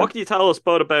 Yeah. What can you tell us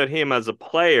both about him as a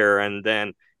player, and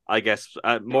then I guess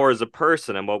more as a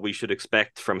person, and what we should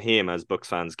expect from him as Bucks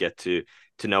fans get to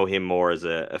know him more as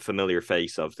a familiar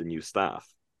face of the new staff?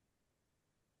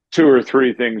 2 or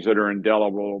 3 things that are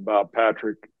indelible about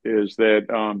Patrick is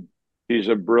that he's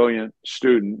a brilliant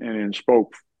student and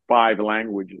spoke 5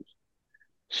 languages.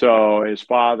 So his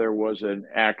father was an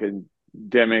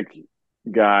academic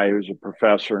guy who was a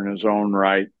professor in his own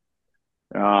right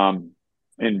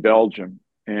in Belgium.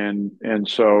 And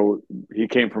so he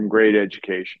came from great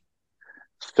education.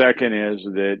 Second is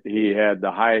that he had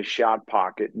the highest shot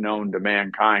pocket known to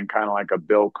mankind, kind of like a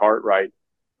Bill Cartwright,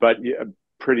 but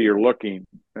prettier looking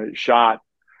shot.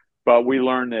 But we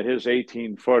learned that his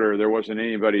 18-footer, there wasn't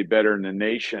anybody better in the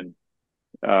nation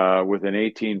with an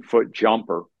 18-foot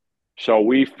jumper. So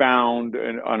we found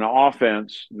an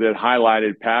offense that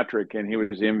highlighted Patrick, and he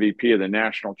was the MVP of the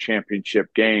national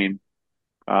championship game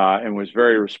and was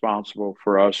very responsible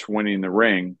for us winning the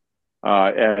ring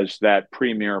as that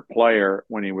premier player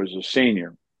when he was a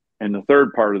senior. And the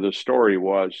third part of the story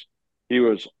was he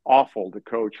was awful to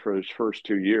coach for his first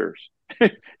 2 years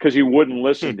because he wouldn't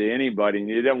listen to anybody, and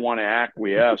he didn't want to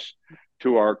acquiesce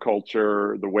to our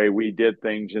culture, the way we did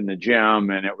things in the gym.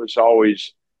 And it was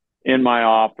always in my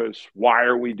office, why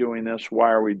are we doing this?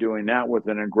 Why are we doing that, with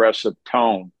an aggressive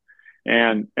tone?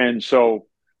 And so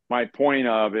my point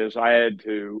of is I had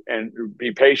to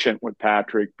be patient with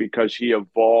Patrick because he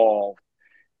evolved.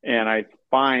 And I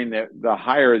find that the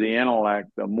higher the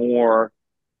intellect, the more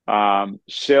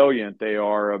salient they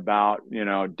are about,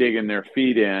 digging their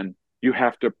feet in. You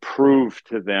have to prove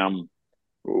to them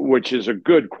which is a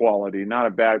good quality, not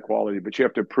a bad quality, but you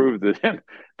have to prove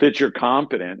that you're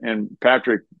competent. And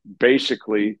Patrick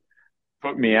basically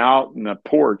put me out in the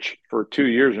porch for 2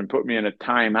 years and put me in a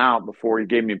timeout before he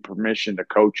gave me permission to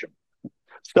coach him.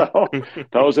 So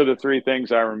those are the three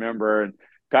things I remember. And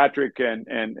Patrick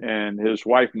and his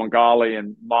wife Magali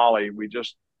and Molly, we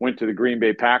just went to the Green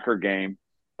Bay Packer game.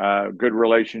 Good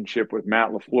relationship with Matt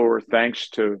LaFleur, thanks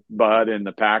to Bud and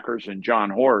the Packers and John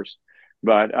Horst.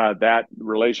 But that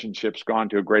relationship's gone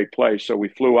to a great place. So we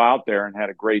flew out there and had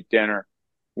a great dinner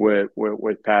with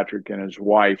Patrick and his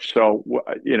wife. So,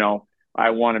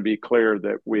 I want to be clear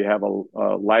that we have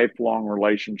a lifelong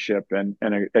relationship and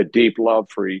a deep love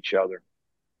for each other.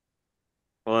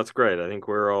 Well, that's great. I think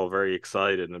we're all very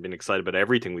excited and I've been excited about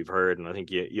everything we've heard. And I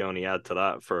think you only add to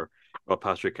that for what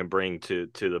Patrick can bring to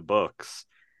the Bucks.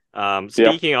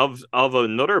 Speaking of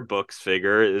another Bucks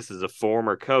figure, this is a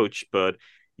former coach, but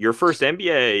your first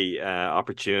NBA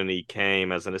opportunity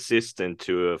came as an assistant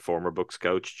to a former Bucks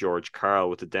coach, George Karl,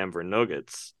 with the Denver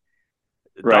Nuggets.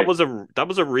 Right. That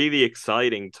was a really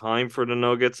exciting time for the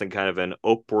Nuggets and kind of an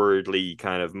upwardly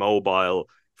kind of mobile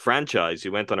franchise.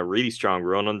 You went on a really strong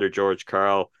run under George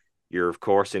Karl. You're, of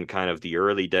course, in kind of the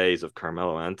early days of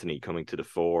Carmelo Anthony coming to the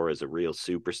fore as a real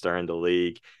superstar in the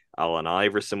league. Allen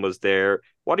Iverson was there.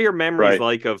 What are your memories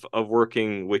like of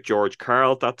working with George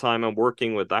Karl at that time and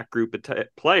working with that group of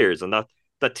players and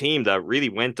that team that really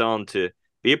went on to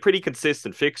be a pretty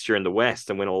consistent fixture in the West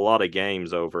and win a lot of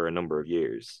games over a number of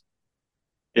years?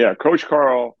 Yeah, Coach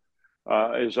Karl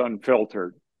is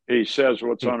unfiltered. He says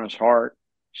what's on his heart.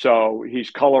 So he's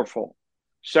colorful.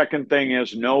 Second thing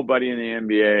is nobody in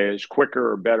the NBA is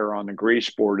quicker or better on the grease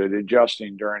board at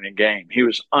adjusting during a game. He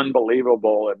was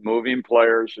unbelievable at moving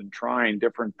players and trying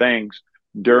different things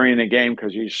during a game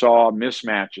because he saw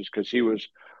mismatches because he was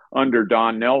under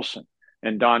Don Nelson.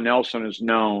 And Don Nelson is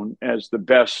known as the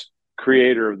best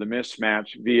creator of the mismatch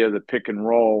via the pick and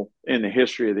roll in the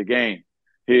history of the game.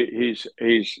 He's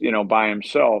by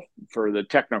himself for the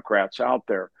technocrats out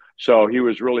there. So he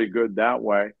was really good that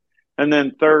way. And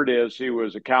then third is he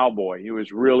was a cowboy. He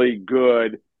was really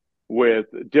good with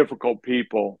difficult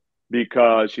people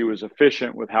because he was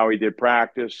efficient with how he did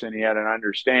practice and he had an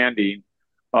understanding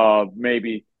of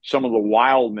maybe some of the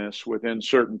wildness within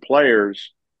certain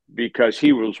players because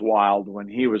he was wild when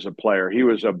he was a player. He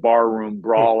was a barroom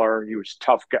brawler. He was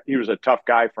tough. He was a tough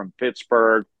guy from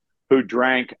Pittsburgh who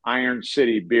drank Iron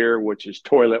City beer, which is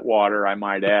toilet water, I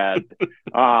might add.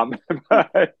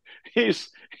 But he's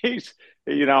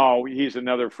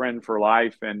another friend for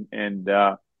life, and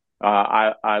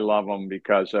I love him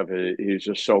because of it. He's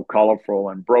just so colorful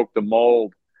and broke the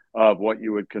mold of what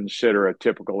you would consider a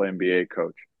typical NBA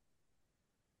coach.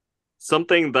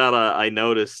 Something that I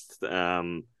noticed,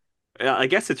 I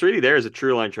guess it's really there as a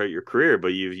true line throughout your career,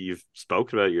 but you've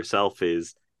spoken about it yourself,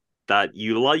 is that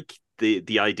you like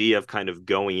the idea of kind of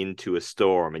going into a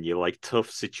storm and you like tough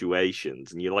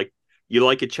situations and you like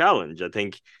a challenge. I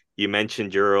think you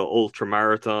mentioned your ultra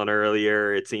marathon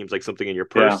earlier. It seems like something in your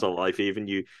personal life, even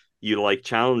you like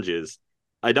challenges.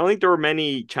 I don't think there were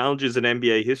many challenges in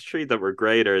NBA history that were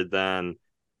greater than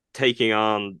taking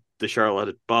on the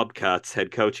Charlotte Bobcats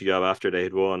head coaching job after they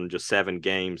had won just 7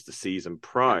 games the season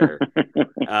prior.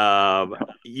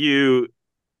 You,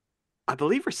 I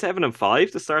believe, were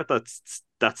 7-5 to start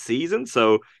that season.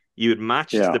 So you had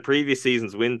matched the previous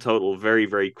season's win total very,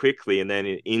 very quickly, and then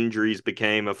injuries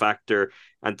became a factor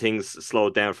and things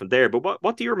slowed down from there. But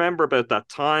what do you remember about that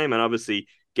time, and obviously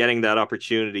getting that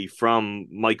opportunity from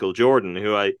Michael Jordan,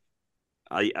 who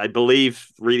I believe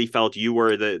really felt you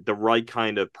were the right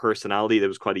kind of personality? There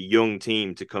was quite a young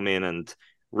team to come in and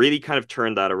really kind of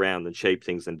turn that around and shape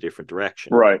things in a different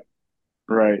direction. Right.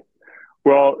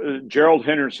 Well, Gerald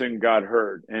Henderson got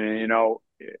hurt, and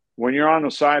when you're on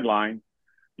the sideline,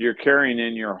 you're carrying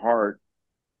in your heart,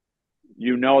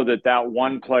 that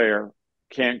one player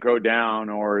can't go down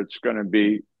or it's going to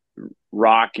be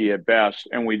rocky at best.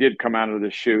 And we did come out of the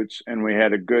chutes and we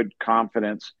had a good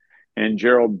confidence. And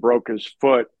Gerald broke his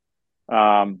foot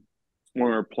when we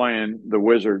were playing the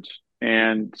Wizards.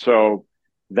 And so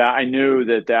that I knew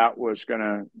that was going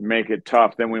to make it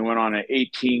tough. Then we went on an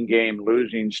 18-game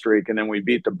losing streak, and then we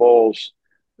beat the Bulls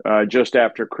just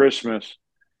after Christmas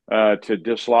to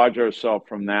dislodge ourselves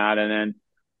from that. And then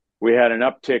we had an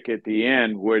uptick at the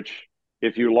end, which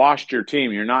if you lost your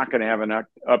team, you're not going to have an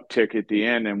uptick at the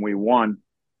end. And we won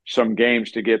some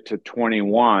games to get to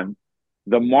 21.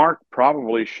 The mark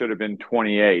probably should have been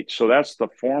 28. So that's the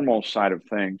formal side of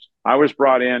things. I was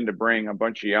brought in to bring a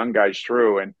bunch of young guys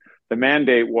through, and the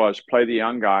mandate was play the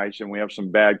young guys, and we have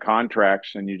some bad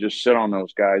contracts, and you just sit on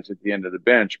those guys at the end of the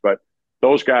bench. But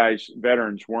those guys,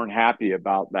 veterans, weren't happy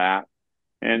about that.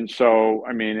 And so,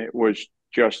 I mean, it was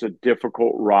just a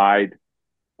difficult ride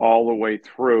all the way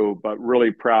through, but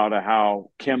really proud of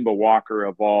how Kemba Walker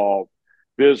evolved,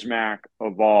 Bismack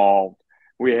evolved.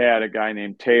 We had a guy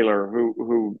named Taylor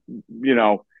who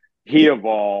he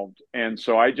evolved. And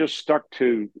so I just stuck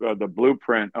to the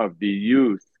blueprint of the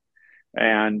youth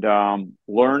and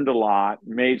learned a lot,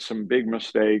 made some big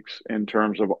mistakes in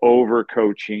terms of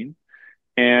overcoaching.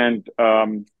 And, I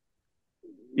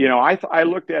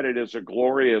looked at it as a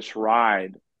glorious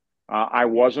ride. I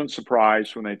wasn't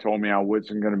surprised when they told me I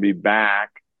wasn't going to be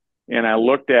back. And I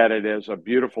looked at it as a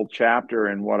beautiful chapter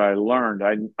in what I learned.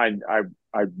 I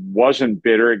wasn't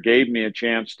bitter. It gave me a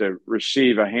chance to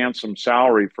receive a handsome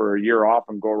salary for a year off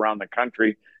and go around the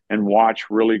country and watch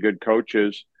really good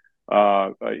coaches,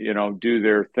 do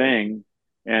their thing.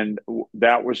 And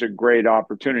that was a great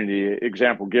opportunity.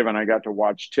 Example given, I got to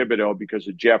watch Thibodeau because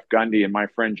of Jeff Gundy and my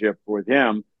friendship with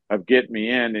him of getting me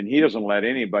in. And he doesn't let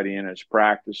anybody in his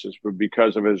practices, but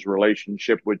because of his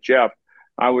relationship with Jeff,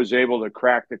 I was able to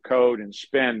crack the code and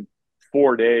spend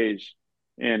 4 days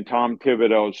in Tom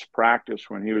Thibodeau's practice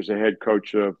when he was the head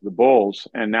coach of the Bulls.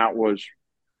 And that was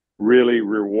really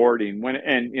rewarding.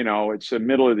 It's the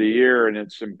middle of the year and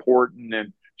it's important.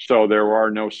 And so there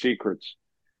are no secrets.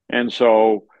 And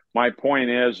so my point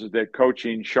is that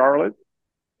coaching Charlotte,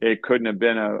 it couldn't have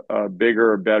been a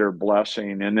bigger or better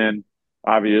blessing. And then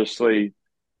obviously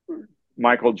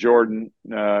Michael Jordan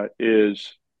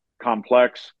is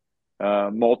complex,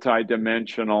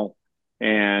 multidimensional,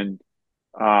 and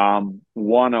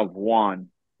one of one.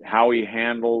 How he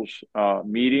handles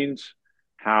meetings,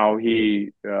 how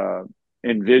he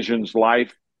envisions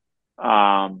life,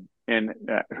 and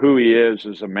who he is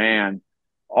as a man.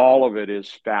 All of it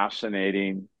is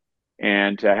fascinating.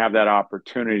 And to have that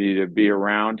opportunity to be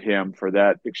around him for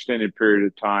that extended period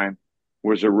of time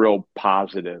was a real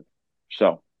positive.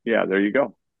 So, yeah, there you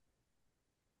go.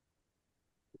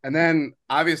 And then,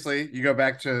 obviously, you go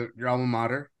back to your alma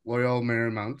mater, Loyola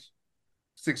Marymount,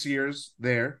 6 years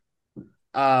there.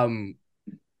 What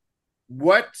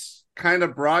kind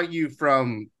of brought you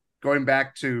from going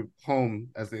back to home,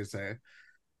 as they say,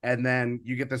 and then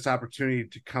you get this opportunity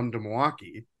to come to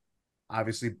Milwaukee?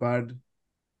 Obviously, Bud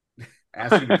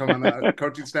asked you to come on the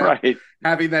coaching staff. Right.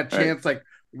 Having that chance, right.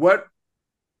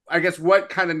 what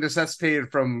kind of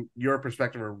necessitated from your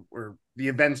perspective or the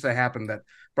events that happened that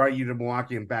brought you to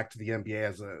Milwaukee and back to the NBA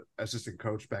as an assistant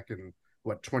coach back in,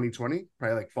 2020?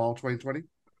 Probably like fall 2020?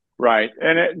 Right.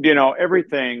 And,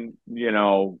 everything,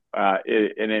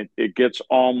 it gets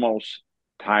almost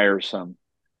tiresome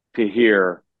to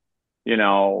hear,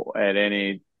 at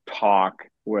any talk,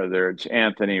 whether it's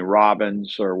Anthony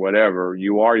Robbins or whatever,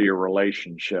 you are your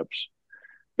relationships.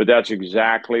 But that's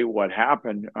exactly what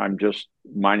happened. I'm just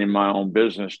minding my own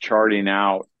business, charting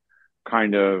out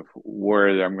kind of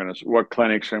what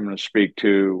clinics I'm going to speak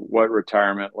to, what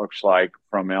retirement looks like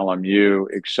from LMU,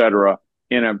 et cetera,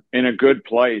 in a good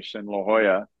place in La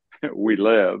Jolla we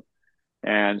live.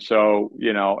 And so,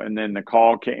 and then the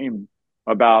call came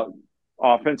about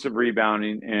offensive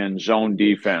rebounding and zone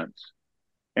defense.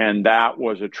 And that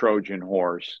was a Trojan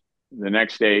horse. The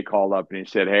next day he called up and he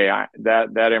said, "Hey,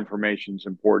 that information is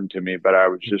important to me, but I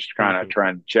was just kind of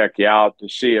trying to check you out to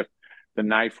see if the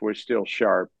knife was still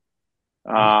sharp.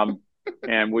 And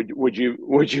would you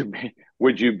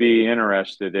be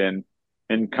interested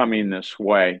in coming this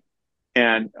way?"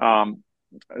 And I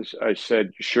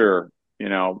said, "Sure,"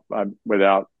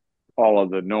 without all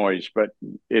of the noise, but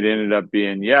it ended up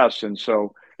being yes. And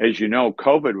so, as you know,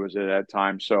 COVID was at that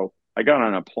time. So I got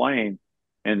on a plane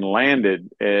and landed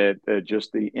at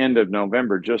just the end of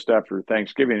November, just after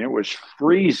Thanksgiving. It was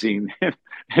freezing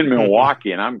in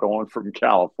Milwaukee, and I'm going from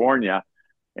California.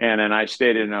 And then I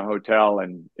stayed in a hotel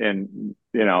and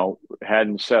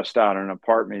hadn't sussed out an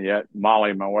apartment yet.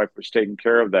 Molly, my wife, was taking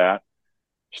care of that.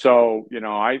 So,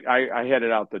 I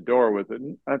headed out the door with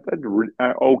an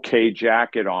okay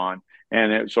jacket on,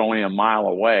 and it's only a mile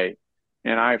away.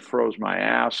 And I froze my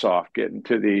ass off getting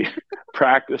to the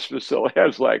practice facility. I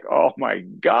was like, oh, my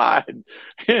God.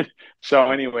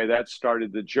 So anyway, that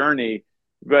started the journey.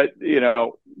 But,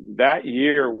 that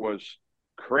year was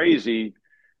crazy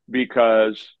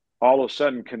because all of a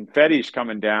sudden confetti's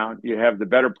coming down. You have the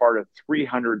better part of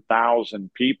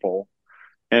 300,000 people.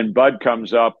 And Bud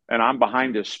comes up, and I'm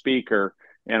behind a speaker,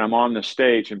 and I'm on the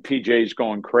stage, and PJ's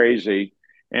going crazy.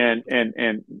 And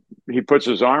he puts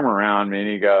his arm around me, and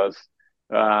he goes,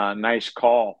 "Nice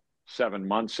call 7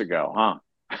 months ago, huh?"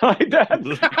 Like that.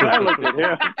 And I looked at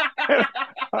him.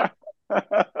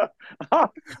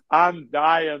 I'm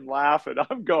dying laughing.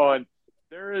 I'm going,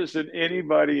 There isn't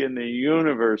anybody in the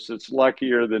universe that's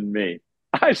luckier than me.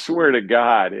 I swear to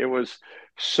God, it was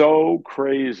so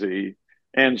crazy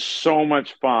and so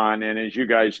much fun. And as you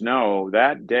guys know,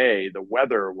 that day the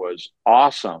weather was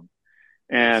awesome.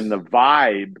 And Yes. the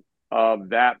vibe of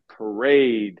that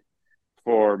parade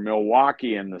for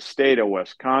Milwaukee and the state of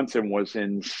Wisconsin was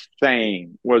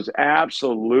insane, was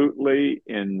absolutely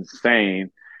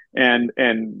insane. And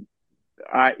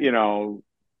I,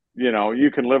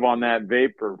 you can live on that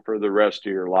vapor for the rest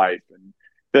of your life. And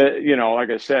like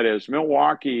I said, is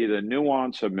Milwaukee, the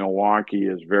nuance of Milwaukee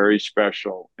is very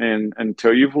special. And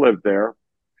until you've lived there,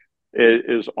 it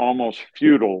is almost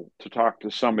futile to talk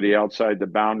to somebody outside the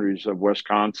boundaries of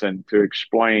Wisconsin to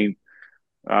explain,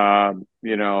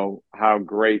 how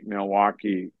great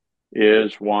Milwaukee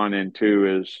is. One, and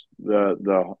two is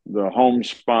the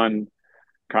homespun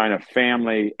kind of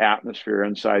family atmosphere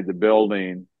inside the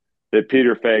building that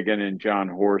Peter Fagan and John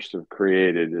Horst have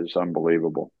created is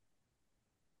unbelievable.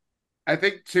 I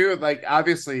think too, like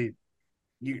obviously,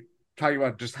 you talking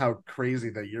about just how crazy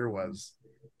that year was.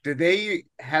 Had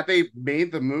they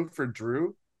made the move for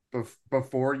Drew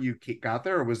before you got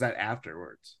there, or was that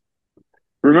afterwards?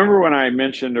 Remember when I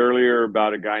mentioned earlier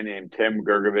about a guy named Tim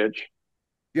Gergovich?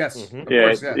 Yes, Mhm. of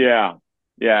course, yeah.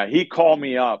 Yeah. He called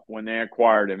me up when they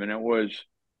acquired him, and it was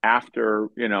after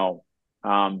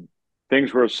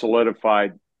things were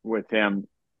solidified with him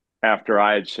after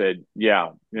I had said, yeah,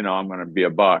 I'm going to be a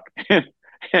Buck.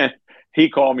 And he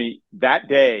called me that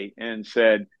day and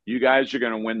said, you guys are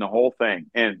going to win the whole thing.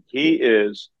 And he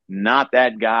is not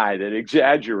that guy that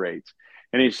exaggerates.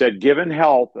 And he said, given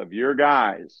health of your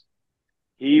guys,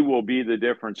 he will be the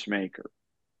difference maker.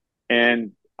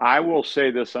 And I will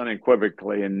say this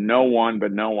unequivocally, and no one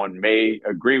may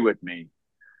agree with me.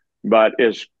 But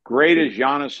as great as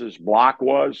Giannis's block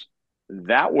was,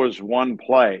 that was one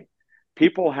play.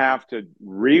 People have to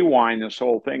rewind this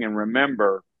whole thing and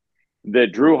remember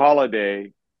that Drew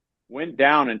Holiday went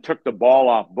down and took the ball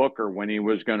off Booker when he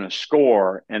was going to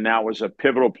score, and that was a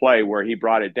pivotal play where he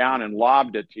brought it down and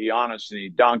lobbed it to Giannis, and he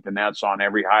dunked, and that's on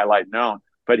every highlight known.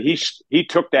 But he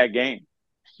took that game.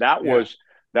 That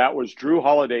was Drew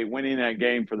Holiday winning that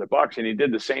game for the Bucks, and he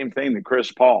did the same thing to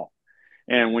Chris Paul.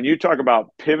 And when you talk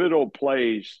about pivotal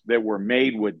plays that were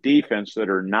made with defense that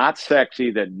are not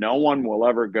sexy, that no one will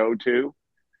ever go to,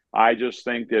 I just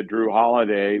think that Drew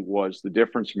Holiday was the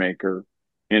difference maker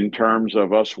in terms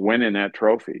of us winning that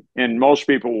trophy. And most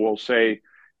people will say,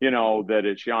 that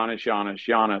it's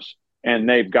Giannis, and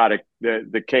they've got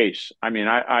the case. I mean,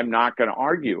 I'm not going to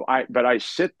argue. But I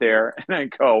sit there and I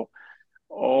go,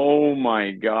 oh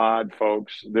my God,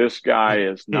 folks, this guy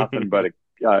is nothing but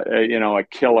a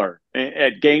killer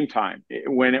at game time.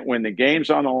 When the game's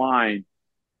on the line,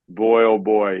 boy, oh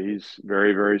boy, he's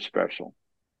very, very special.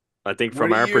 I think What from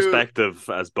do our you? perspective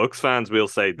as Bucks fans, we'll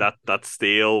say that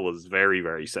steal was very,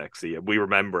 very sexy. We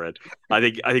remember it. I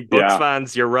think Bucks Yeah,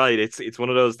 fans, you're right. It's one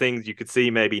of those things you could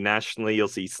see maybe nationally. You'll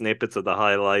see snippets of the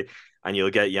highlight, and you'll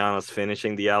get Giannis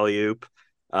finishing the alley oop.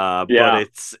 But yeah,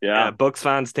 it's yeah. Bucks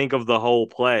fans think of the whole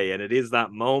play, and it is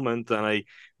that moment. And I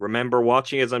remember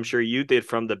watching, as I'm sure you did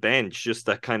from the bench, just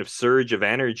that kind of surge of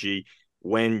energy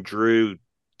when Drew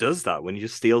does that, when he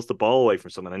just steals the ball away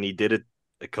from someone, and he did it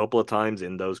a couple of times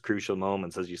in those crucial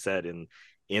moments, as you said, in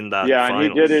that Yeah, and he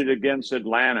did finals. it against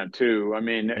Atlanta too. I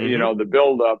mean, Hmm. the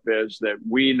buildup is that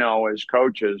we know as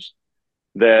coaches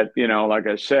that, like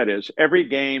I said, is every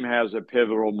game has a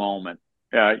pivotal moment,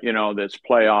 that's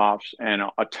playoffs and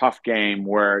a tough game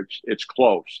where it's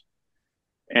close.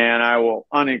 And I will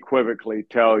unequivocally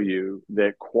tell you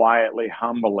that quietly,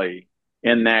 humbly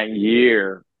in that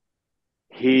year,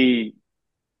 he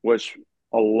was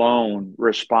alone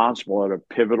responsible at a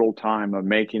pivotal time of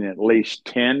making at least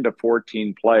 10 to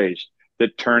 14 plays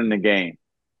that turned the game.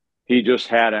 He just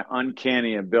had an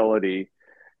uncanny ability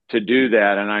to do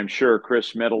that. And I'm sure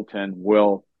Chris Middleton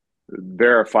will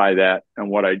verify that and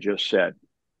what I just said.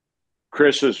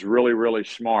 Chris is really, really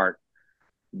smart,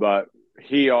 but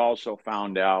he also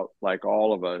found out, like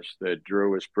all of us, that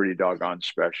Drew was pretty doggone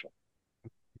special.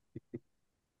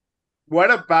 What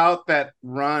about that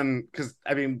run? Because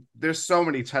I mean, there's so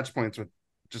many touch points with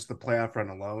just the playoff run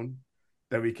alone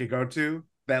that we could go to.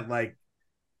 That like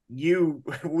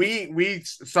we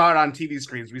saw it on TV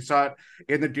screens. We saw it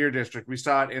in the Deer District. We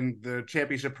saw it in the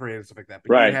championship parade and stuff like that.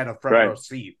 But you Right, had a front right, row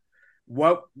seat.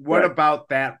 What right. about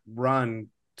that run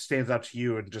stands out to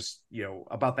you, and just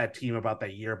about that team, about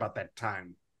that year, about that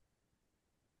time?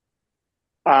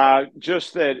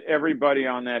 Just that everybody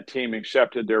on that team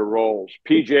accepted their roles.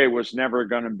 PJ was never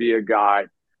going to be a guy,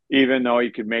 even though he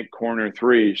could make corner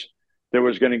threes, that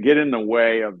was going to get in the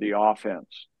way of the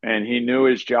offense. And he knew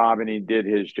his job and he did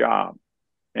his job.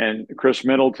 And Chris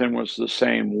Middleton was the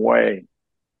same way.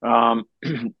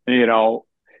 You know,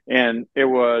 and it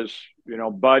was, you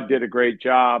know, Bud did a great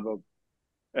job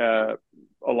of,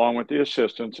 along with the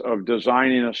assistants, of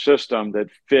designing a system that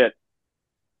fit.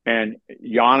 And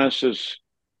Giannis is,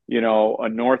 you know, a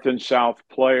north and south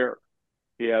player.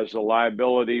 He has a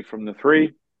liability from the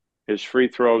three. His free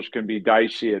throws can be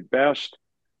dicey at best,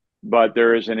 but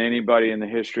there isn't anybody in the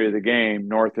history of the game,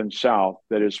 north and south,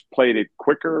 that has played it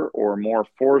quicker or more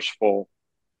forceful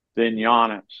than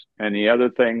Giannis. And the other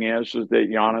thing is that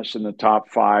Giannis in the top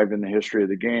 5 in the history of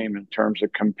the game in terms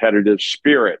of competitive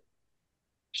spirit.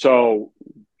 So,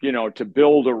 you know, to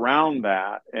build around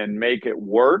that and make it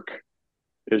work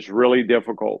is really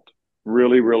difficult,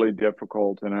 really, really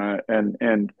difficult.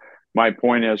 And my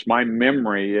point is, my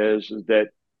memory is that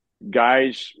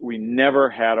guys, we never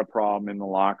had a problem in the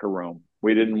locker room.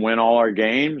 We didn't win all our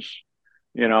games.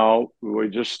 You know,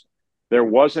 there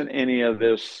wasn't any of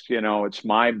this, you know, it's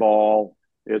my ball,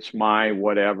 it's my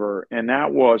whatever. And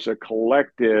that was a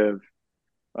collective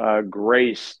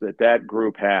grace that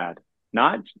group had.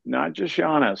 Not just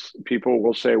Giannis. People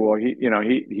will say, well,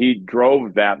 he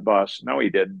drove that bus. No, he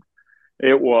didn't.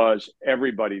 It was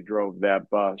everybody drove that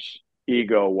bus,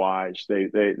 ego wise.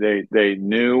 They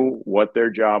knew what their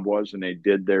job was and they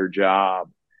did their job.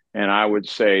 And I would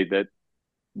say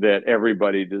that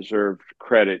everybody deserved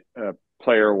credit,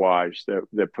 player wise,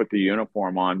 that put the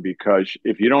uniform on, because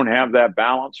if you don't have that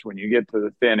balance, when you get to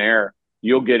the thin air,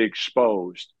 you'll get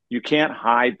exposed. You can't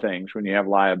hide things when you have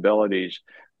liabilities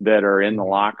that are in the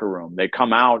locker room. They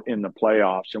come out in the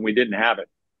playoffs, and we didn't have it.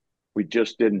 We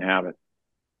just didn't have it.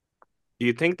 Do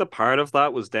you think the part of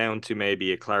that was down to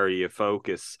maybe a clarity of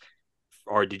focus,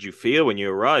 or did you feel when you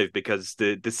arrived? Because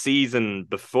the season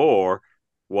before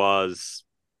was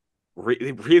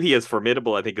really as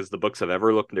formidable, I think, as the Bucks have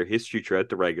ever looked in their history throughout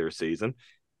the regular season.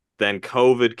 Then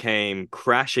COVID came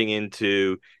crashing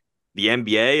into the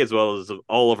NBA as well as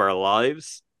all of our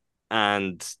lives.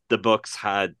 And the Bucks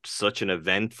had such an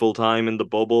eventful time in the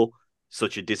bubble,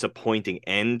 such a disappointing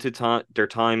end to their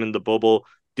time in the bubble.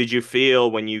 Did you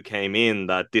feel when you came in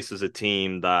that this is a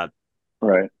team that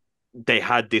they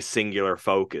had this singular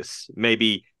focus,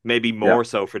 maybe more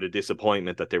so for the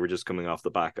disappointment that they were just coming off the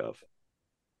back of?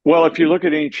 Well, if you look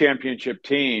at any championship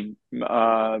team,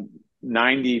 95%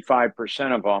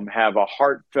 of them have a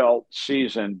heartfelt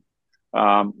season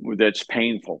that's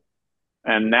painful.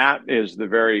 And that is the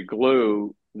very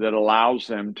glue that allows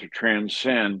them to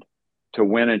transcend to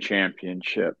win a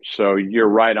championship. So you're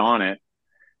right on it.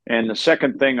 And the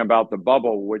second thing about the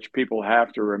bubble, which people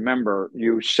have to remember,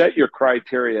 you set your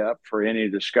criteria up for any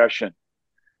discussion.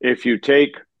 If you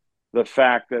take the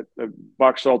fact that the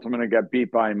Bucks ultimately got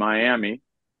beat by Miami,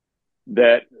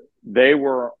 that they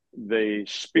were the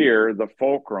spear, the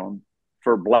fulcrum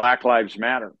for Black Lives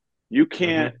Matter. You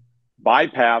can't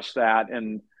bypass that,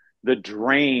 and the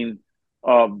drain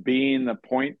of being the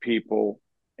point people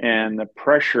and the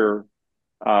pressure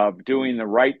of doing the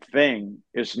right thing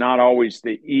is not always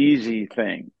the easy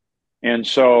thing. And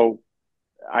so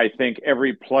I think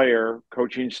every player,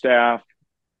 coaching staff,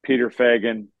 Peter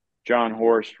Fagan, John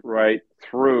Horst, right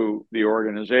through the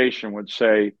organization would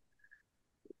say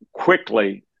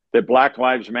quickly that Black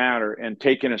Lives Matter and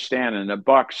taking a stand, and the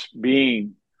Bucks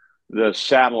being the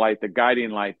satellite, the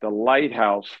guiding light, the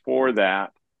lighthouse for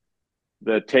that.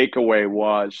 The takeaway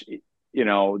was, you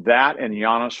know, that, and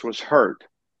Giannis was hurt.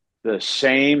 The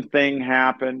same thing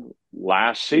happened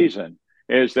last season,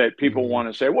 is that people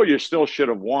want to say, well, you still should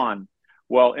have won.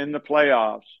 Well, in the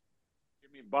playoffs,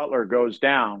 Jimmy Butler goes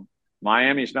down.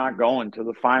 Miami's not going to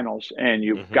the finals, and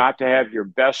you've got to have your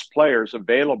best players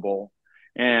available.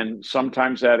 And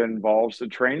sometimes that involves the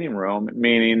training room,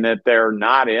 meaning that they're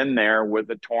not in there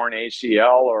with a torn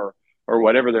ACL or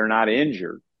whatever. They're not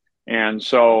injured. And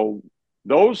so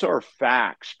those are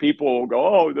facts. People will go,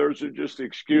 oh, those are just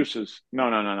excuses.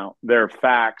 No. They're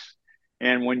facts.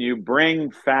 And when you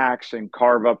bring facts and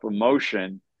carve up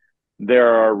emotion,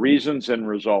 there are reasons and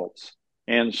results.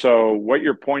 And so what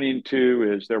you're pointing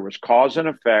to is there was cause and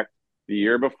effect the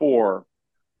year before,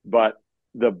 but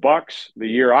the Bucks, the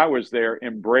year I was there,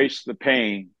 embraced the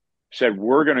pain, said,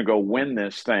 we're going to go win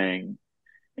this thing.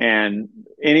 And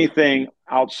anything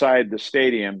outside the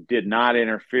stadium did not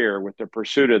interfere with the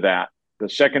pursuit of that. The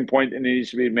second point that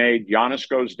needs to be made, Giannis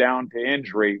goes down to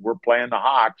injury. We're playing the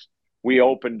Hawks. We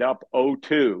opened up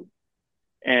 0-2.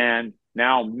 And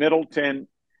now Middleton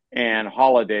and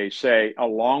Holiday say,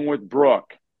 along with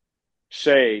Brooke,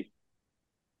 say,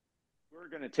 we're we're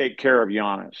going to take care of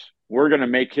Giannis. We're going to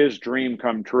make his dream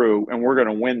come true, and we're going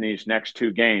to win these next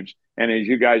 2 games. And as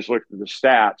you guys looked at the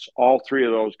stats, all 3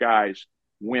 of those guys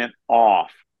went off.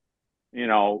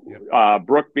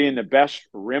 Brook being the best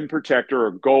rim protector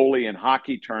or goalie in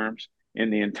hockey terms in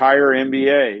the entire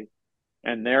NBA.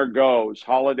 And there goes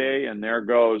Holiday, and there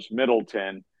goes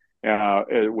Middleton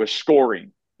with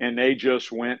scoring. And they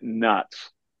just went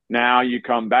nuts. Now you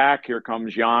come back, here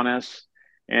comes Giannis,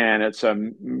 and it's a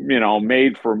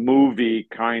made for movie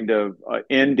kind of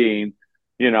ending,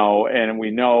 and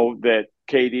we know that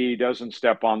KD doesn't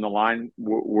step on the line.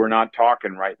 We're not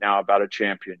talking right now about a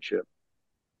championship.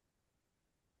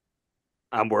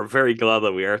 And we're very glad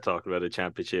that we are talking about a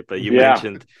championship. But you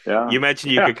mentioned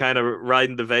you could kind of ride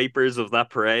in the vapors of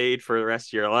that parade for the rest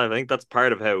of your life. I think that's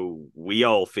part of how we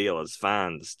all feel as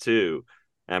fans too.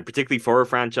 And particularly for a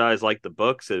franchise like the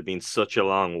Bucks, it had been such a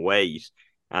long wait.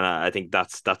 And I think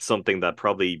that's something that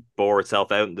probably bore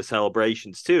itself out in the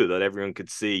celebrations too, that everyone could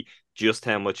see just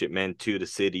how much it meant to the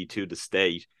city, to the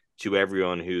state, to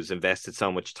everyone who's invested so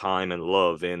much time and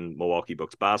love in Milwaukee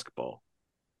Bucks basketball.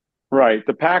 Right.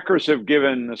 The Packers have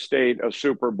given the state a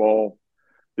Super Bowl.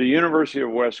 The University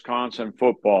of Wisconsin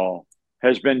football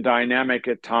has been dynamic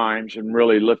at times and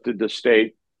really lifted the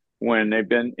state when they've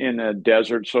been in a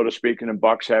desert, so to speak, and the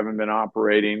Bucks haven't been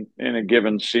operating in a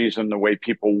given season the way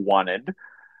people wanted,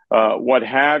 what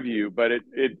have you. But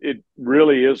it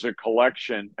really is a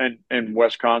collection and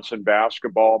Wisconsin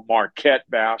basketball, Marquette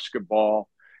basketball,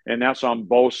 and that's on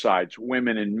both sides,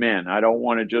 women and men. I don't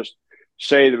want to just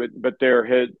say that, but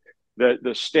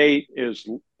the state has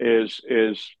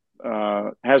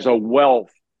a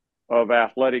wealth of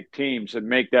athletic teams that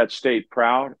make that state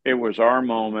proud. It was our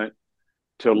moment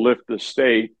to lift the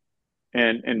state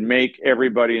and make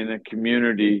everybody in the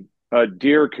community a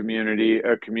dear community,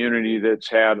 a community that's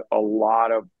had a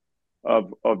lot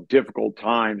of difficult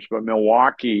times. But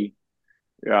Milwaukee,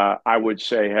 I would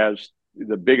say, has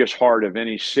the biggest heart of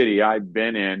any city I've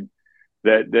been in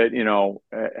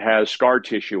that has scar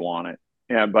tissue on it.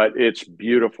 Yeah, but it's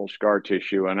beautiful scar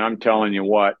tissue. And I'm telling you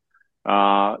what,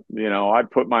 I'd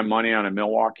put my money on a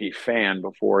Milwaukee fan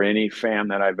before any fan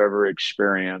that I've ever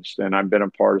experienced. And I've been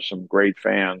a part of some great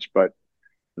fans, but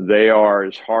they are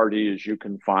as hardy as you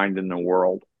can find in the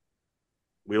world.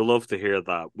 We'll love to hear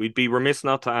that. We'd be remiss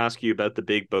not to ask you about the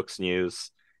big Bucks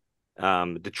news.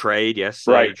 The trade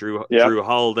yesterday, right. Drew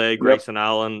Holiday, Grayson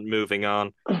Allen moving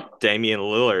on, Damian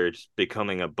Lillard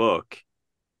becoming a Buck.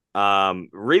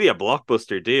 Really a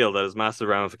blockbuster deal that has massive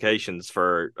ramifications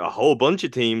for a whole bunch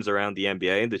of teams around the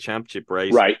NBA and the championship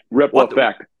race. Right, ripple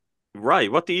effect.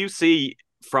 Right. What do you see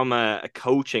from a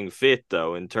coaching fit,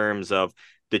 though, in terms of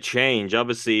the change?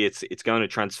 Obviously, it's going to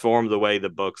transform the way the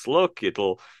Bucks look.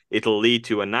 It'll lead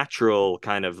to a natural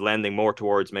kind of lending more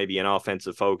towards maybe an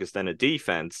offensive focus than a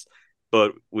defense.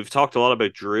 But we've talked a lot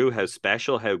about Drew, how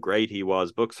special, how great he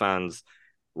was. Bucks fans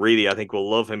really, I think,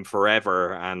 will love him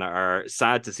forever and are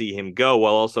sad to see him go,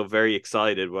 while also very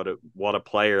excited what a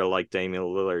player like Damian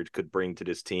Lillard could bring to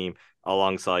this team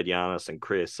alongside Giannis and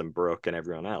Chris and Brooke and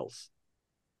everyone else.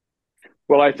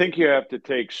 Well, I think you have to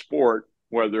take sport,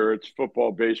 whether it's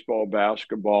football, baseball,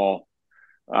 basketball,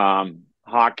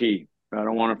 hockey. I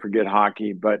don't want to forget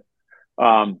hockey, but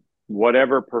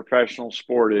whatever professional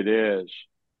sport it is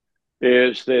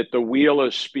that the wheel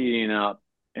is speeding up.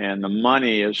 And the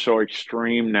money is so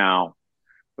extreme now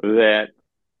that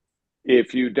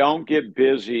if you don't get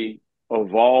busy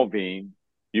evolving,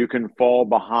 you can fall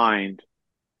behind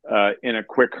in a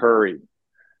quick hurry.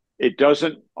 It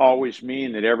doesn't always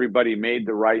mean that everybody made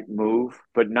the right move,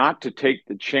 but not to take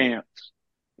the chance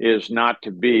is not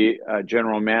to be a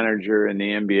general manager in the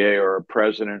NBA or a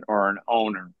president or an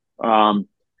owner.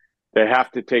 They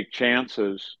have to take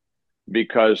chances,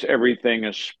 because everything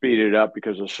is speeded up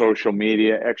because of social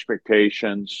media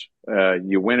expectations.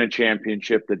 You win a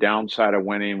championship. The downside of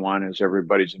winning one is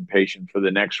everybody's impatient for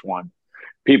the next one.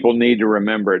 People need to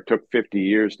remember it took 50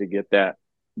 years to get that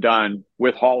done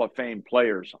with Hall of Fame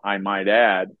players, I might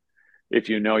add, if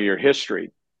you know your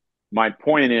history. My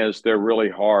point is they're really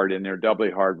hard, and they're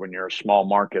doubly hard when you're a small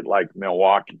market like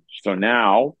Milwaukee. So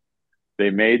now they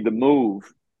made the move,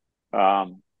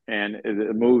 and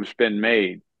the move's been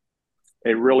made.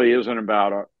 It really isn't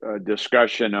about a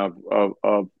discussion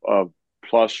of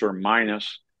plus or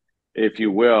minus, if you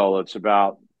will. It's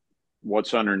about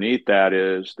what's underneath that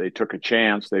is they took a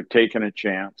chance. They've taken a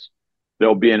chance.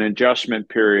 There'll be an adjustment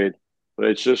period, but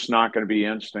it's just not going to be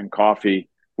instant coffee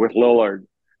with Lillard,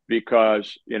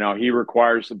 because, he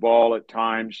requires the ball at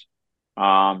times.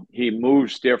 He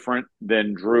moves different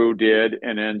than Drew did.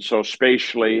 And then so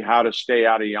spatially, how to stay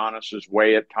out of Giannis's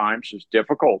way at times is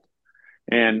difficult.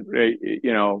 And,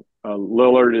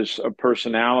 Lillard is a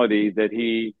personality that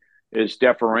he is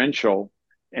deferential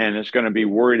and is going to be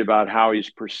worried about how he's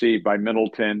perceived by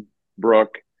Middleton,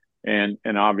 Brook, and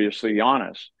obviously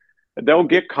Giannis. They'll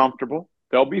get comfortable.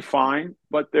 They'll be fine,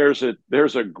 but there's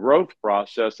a growth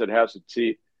process that has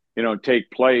to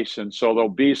take place, and so there'll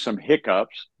be some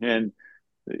hiccups, and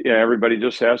everybody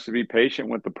just has to be patient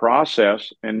with the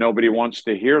process, and nobody wants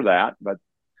to hear that, but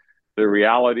the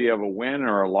reality of a win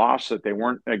or a loss that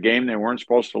a game they weren't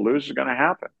supposed to lose is going to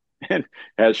happen. And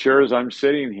as sure as I'm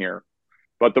sitting here,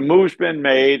 but the move's been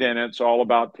made, and it's all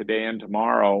about today and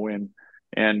tomorrow.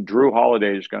 And Drew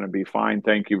Holiday is going to be fine.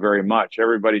 Thank you very much.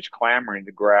 Everybody's clamoring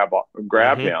to grab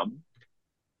him,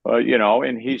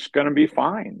 and he's going to be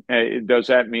fine. Does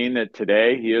that mean that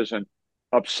today he isn't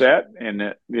upset and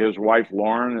that his wife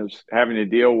Lauren is having to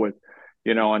deal with,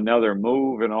 another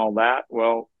move and all that?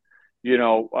 Well,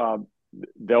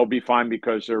 they'll be fine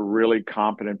because they're really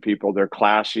competent people. They're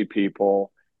classy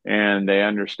people, and they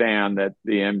understand that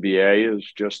the NBA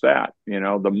is just that.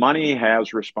 The money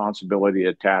has responsibility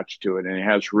attached to it, and it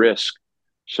has risk.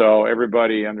 So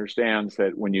everybody understands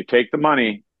that when you take the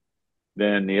money,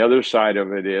 then the other side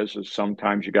of it is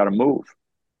sometimes you got to move.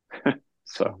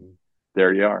 So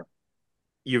there you are.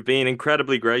 You've been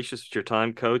incredibly gracious with your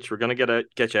time, Coach. We're going to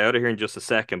get you out of here in just a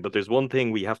second, but there's one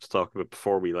thing we have to talk about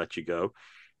before we let you go,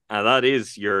 and that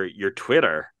is your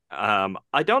Twitter.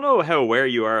 I don't know how aware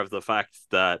you are of the fact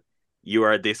that you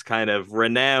are this kind of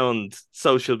renowned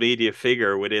social media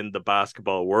figure within the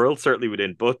basketball world, certainly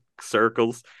within book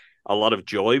circles. A lot of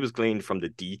joy was gleaned from the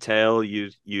detail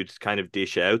you'd kind of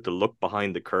dish out, the look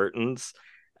behind the curtains.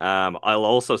 I'll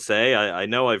also say, I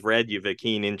know I've read you've a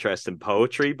keen interest in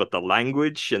poetry, but the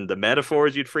language and the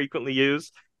metaphors you'd frequently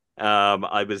use.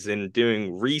 I was in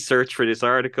doing research for this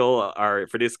article, or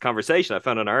for this conversation. I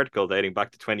found an article dating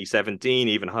back to 2017,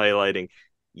 even highlighting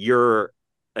your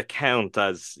account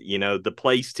as, the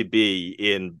place to be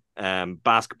in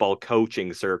basketball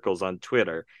coaching circles on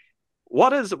Twitter.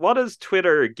 What has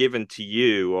Twitter given to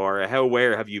you, or how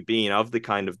aware have you been of the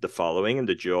kind of the following and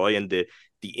the joy and the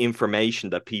information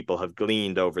that people have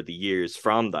gleaned over the years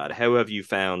from that? How have you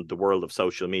found the world of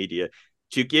social media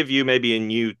to give you maybe a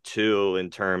new tool in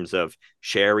terms of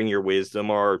sharing your wisdom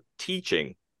or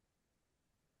teaching?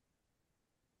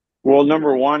 Well,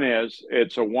 number one is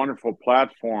it's a wonderful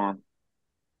platform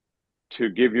to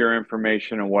give your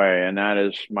information away. And that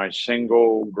is my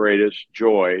single greatest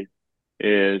joy,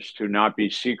 is to not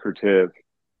be secretive.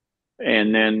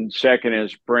 And then second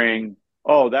is bring,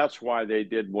 that's why they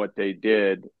did what they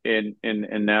did in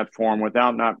that form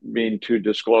without not being too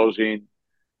disclosing.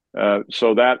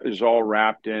 So that is all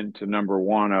wrapped into number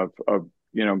one of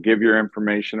give your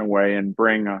information away and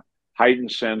bring a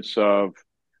heightened sense of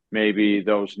maybe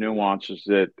those nuances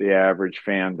that the average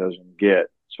fan doesn't get.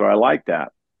 So I like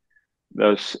that.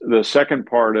 The second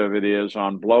part of it is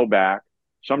on blowback.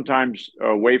 Sometimes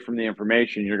away from the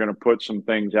information, you're going to put some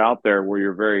things out there where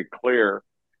you're very clear,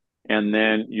 and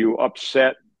then you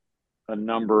upset a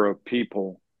number of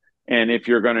people. And if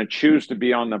you're going to choose to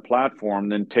be on the platform,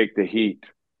 then take the heat.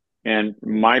 And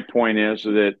my point is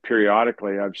that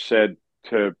periodically I've said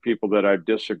to people that I've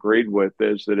disagreed with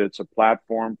is that it's a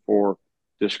platform for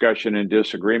discussion and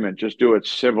disagreement. Just do it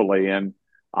civilly. And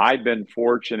I've been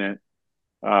fortunate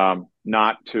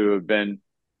not to have been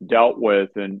dealt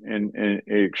with in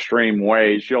extreme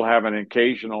ways. You'll have an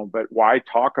occasional, but why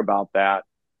talk about that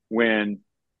when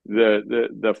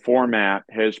the format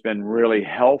has been really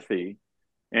healthy?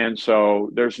 And so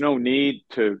there's no need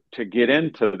to get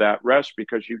into that rest,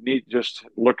 because you need to just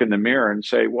look in the mirror and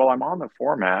say, well, I'm on the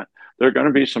format. There are going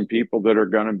to be some people that are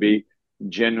going to be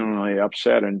genuinely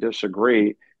upset and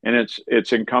disagree. And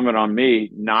it's incumbent on me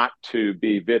not to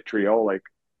be vitriolic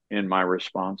in my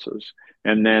responses.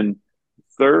 And then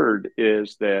third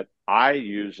is that I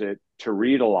use it to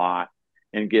read a lot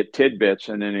and get tidbits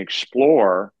and then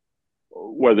explore,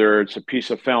 whether it's a piece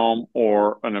of film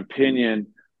or an opinion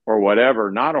or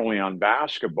whatever, not only on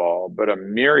basketball, but a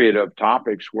myriad of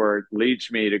topics where it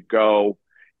leads me to go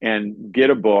and get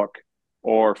a book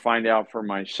or find out for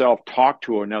myself, talk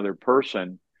to another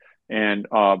person and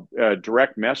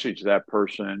direct message that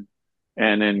person,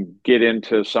 and then get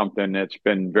into something that's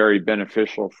been very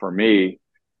beneficial for me.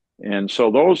 And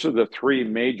so those are the three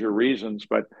major reasons.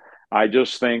 But I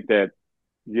just think that,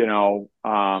 you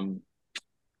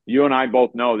and I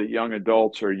both know that young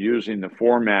adults are using the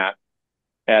format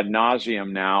ad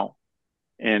nauseum now,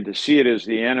 and to see it as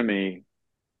the enemy,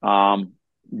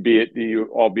 albeit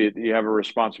you have a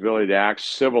responsibility to act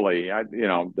civilly.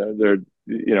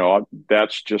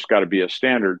 That's just got to be a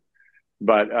standard.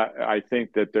 But I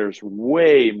think that there's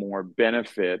way more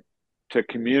benefit to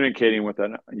communicating with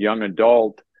a young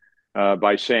adult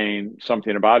by saying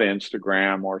something about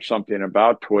Instagram or something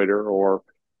about Twitter or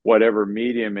whatever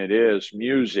medium it is.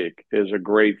 Music is a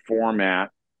great format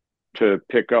to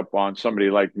pick up on somebody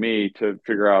like me to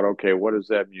figure out, okay, what is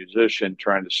that musician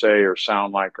trying to say or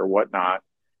sound like or whatnot?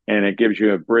 And it gives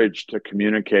you a bridge to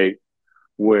communicate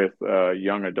with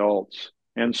young adults.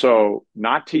 And so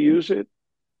not to use it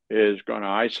is going to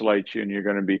isolate you, and you're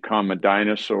going to become a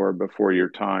dinosaur before your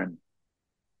time.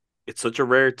 It's such a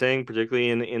rare thing, particularly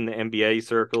in the NBA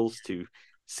circles, to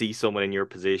see someone in your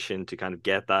position to kind of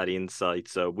get that insight.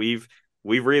 So we've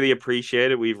really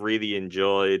appreciated, we've really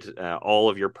enjoyed all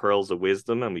of your pearls of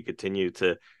wisdom, and we continue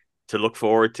to look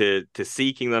forward to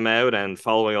seeking them out and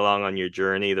following along on your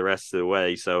journey the rest of the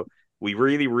way. So we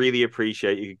really, really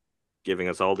appreciate you giving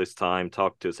us all this time,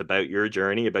 talk to us about your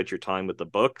journey, about your time with the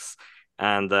Bucks,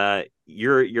 and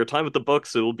your time with the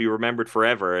Bucks will be remembered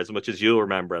forever, as much as you'll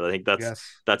remember it. I think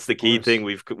that's the key thing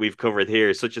we've covered here.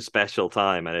 It's such a special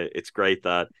time, and it's great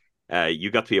that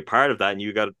you got to be a part of that, and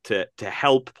you got to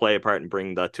help play a part and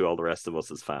bring that to all the rest of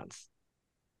us as fans.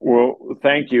 Well,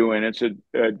 thank you, and it's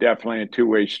definitely a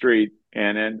two-way street.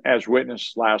 And then, as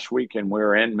witnessed last weekend, we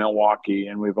were in Milwaukee,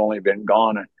 and we've only been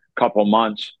gone a couple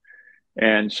months,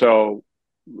 and so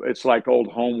it's like old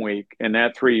home week. And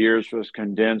that 3 years was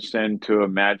condensed into a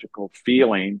magical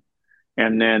feeling.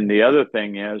 And then the other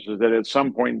thing is that at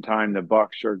some point in time, the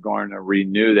Bucks are going to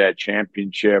renew that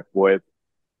championship with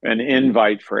an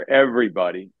invite for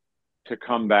everybody to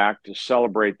come back to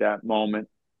celebrate that moment,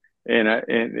 even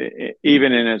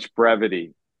in its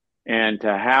brevity, and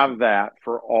to have that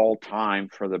for all time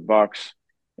for the Bucks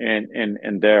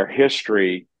and their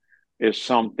history is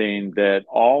something that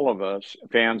all of us,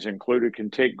 fans included, can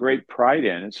take great pride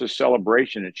in. It's a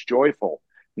celebration. It's joyful.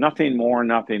 Nothing more,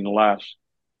 nothing less.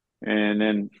 And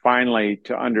then finally,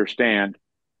 to understand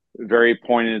very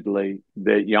pointedly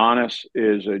that Giannis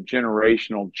is a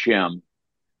generational gem,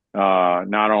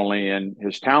 not only in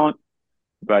his talent,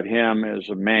 but him as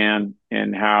a man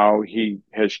and how he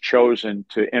has chosen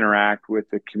to interact with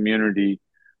the community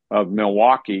of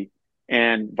Milwaukee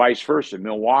and vice versa.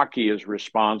 Milwaukee is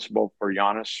responsible for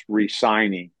Giannis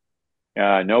re-signing.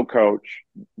 No coach,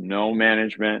 no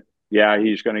management. Yeah,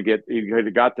 he could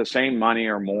have got the same money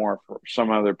or more for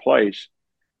some other place.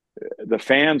 The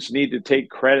fans need to take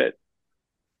credit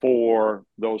for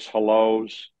those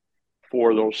hellos,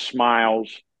 for those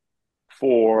smiles,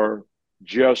 for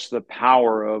just the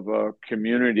power of a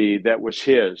community that was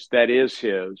his, that is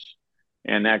his.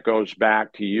 And that goes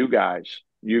back to you guys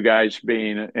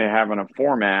having a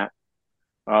format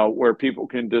where people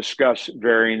can discuss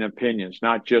varying opinions,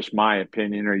 not just my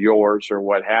opinion or yours or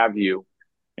what have you,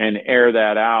 and air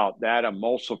that out. That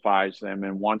emulsifies them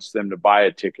and wants them to buy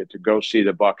a ticket to go see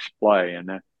the Bucks play. And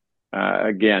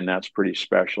again, that's pretty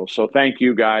special. So thank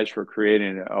you guys for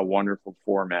creating a wonderful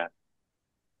format.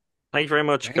 Thank you very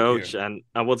much, Coach. And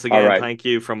once again, thank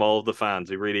you from all of the fans.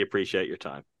 We really appreciate your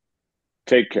time.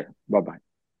 Take care. Bye-bye.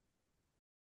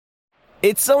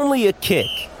 It's only a kick,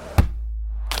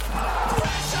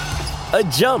 a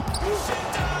jump,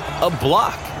 a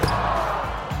block.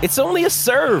 It's only a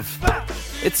serve.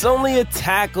 It's only a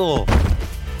tackle,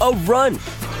 a run.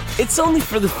 It's only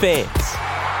for the fans.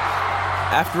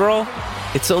 After all,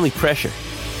 it's only pressure.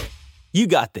 You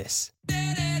got this.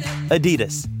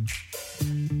 Adidas.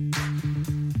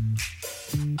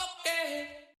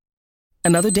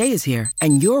 Another day is here,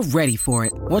 and you're ready for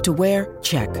it. What to wear?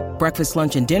 Check. Breakfast,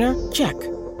 lunch, and dinner? Check.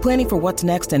 Planning for what's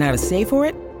next and how to save for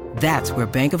it? That's where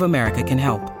Bank of America can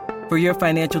help. For your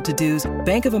financial to-dos,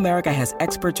 Bank of America has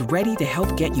experts ready to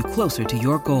help get you closer to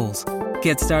your goals.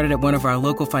 Get started at one of our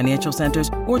local financial centers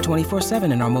or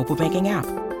 24/7 in our mobile banking app.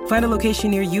 Find a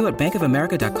location near you at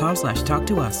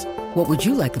bankofamerica.com/talktous. What would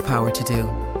you like the power to do?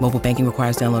 Mobile banking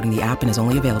requires downloading the app and is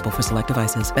only available for select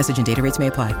devices. Message and data rates may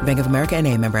apply. Bank of America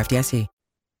NA, member FDIC.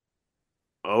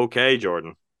 Okay,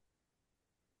 Jordan.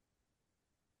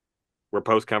 We're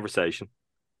post-conversation.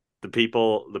 The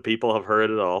people have heard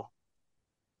it all.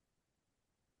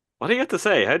 What do you have to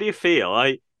say? How do you feel?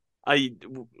 I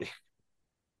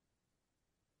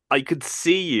could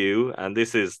see you, and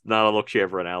this is not a luxury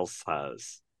everyone else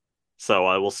has, so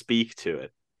I will speak to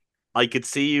it. I could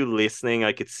see you listening.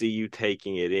 I could see you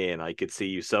taking it in. I could see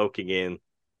you soaking in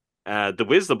the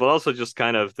wisdom, but also just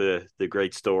kind of the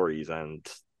great stories and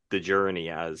the journey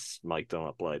as Mike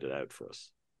Dunlap laid it out for us.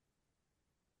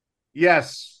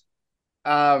 Yes.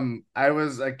 I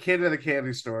was a kid in a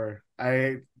candy store.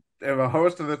 I am a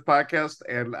host of this podcast,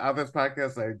 and on this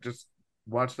podcast, I just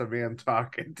watched a man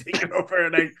talk and take it over,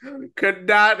 and I could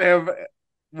not have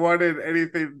wanted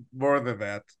anything more than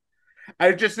that.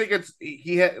 I just think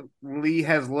Lee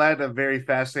has led a very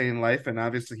fascinating life, and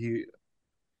obviously he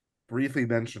briefly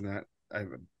mentioned that.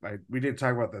 We didn't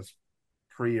talk about this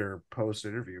pre or post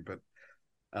interview, but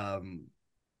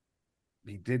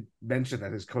he did mention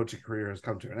that his coaching career has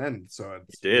come to an end. So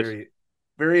it's very,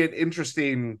 very an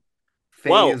interesting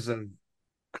phase of.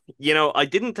 I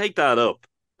didn't take that up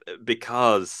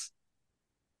because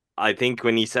I think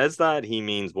when he says that, he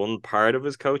means one part of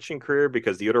his coaching career,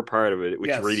 because the other part of it,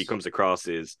 which really comes across,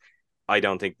 is I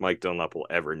don't think Mike Dunlap will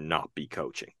ever not be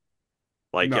coaching.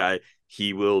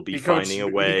 He will be finding a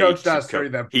way. He coached us through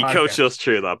that podcast. He coached us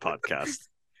through that podcast.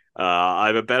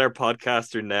 I'm a better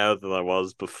podcaster now than I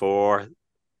was before,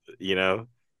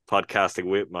 podcasting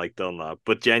with Mike Dunlap.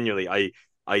 But genuinely,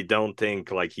 I don't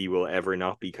think he will ever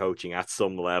not be coaching at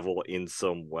some level in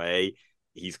some way.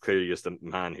 He's clearly just a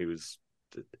man who's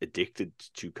addicted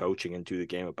to coaching and to the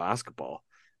game of basketball.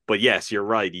 But yes, you're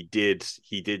right. He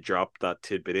did drop that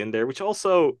tidbit in there, which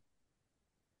also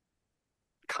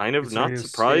kind of not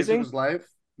surprising. His life?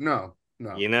 No.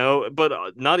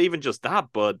 But not even just that,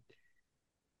 but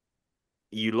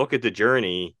you look at the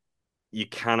journey, you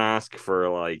can't ask for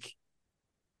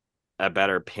a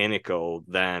better pinnacle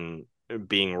than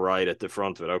being right at the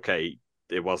front of it. Okay,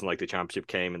 it wasn't like the championship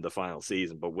came in the final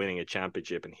season, but winning a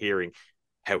championship and hearing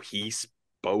how he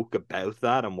spoke about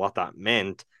that and what that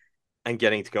meant, and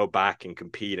getting to go back and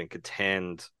compete and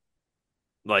contend,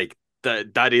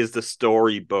 that is the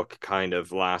storybook kind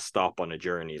of last stop on a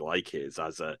journey like his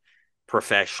as a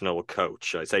professional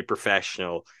coach. I say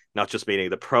professional, not just meaning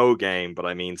the pro game, but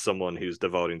I mean someone who's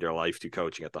devoting their life to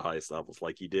coaching at the highest levels,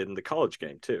 like he did in the college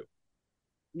game too.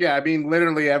 Yeah, I mean,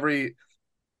 literally every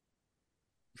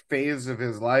phase of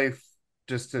his life,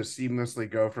 just to seamlessly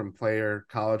go from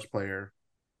college player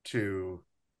to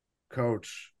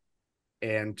coach,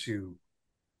 and to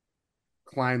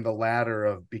climb the ladder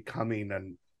of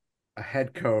becoming a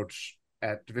head coach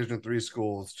at Division III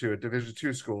schools, to a Division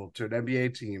II school, to an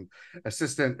NBA team,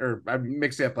 assistant, or I'm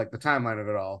mixing up the timeline of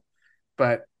it all.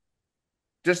 But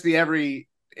just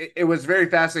it was very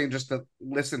fascinating just to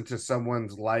listen to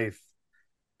someone's life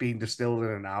being distilled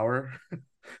in an hour.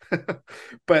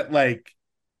 But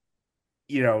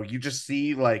you just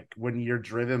see when you're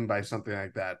driven by something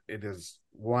like that, it is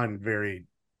one very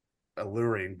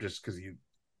alluring, just because you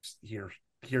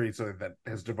hearing something that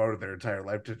has devoted their entire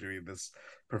life to doing this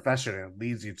profession, and it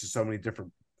leads you to so many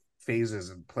different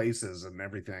phases and places and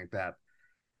everything like that.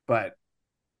 But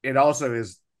it also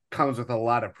comes with a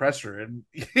lot of pressure, and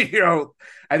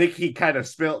I think he kind of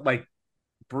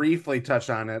briefly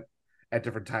touched on it at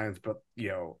different times, but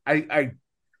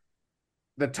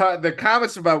the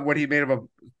comments about what he made about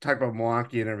talk about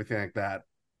Milwaukee and everything like that,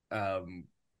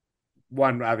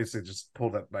 one obviously just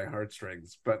pulled at my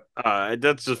heartstrings, but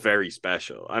that's just very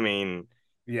special. I mean,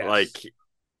 yes.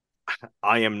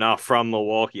 I am not from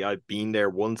Milwaukee. I've been there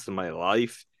once in my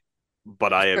life,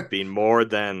 but I have been more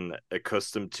than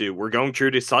accustomed to. We're going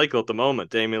through this cycle at the moment.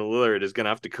 Damian Lillard is going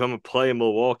to have to come and play in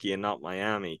Milwaukee and not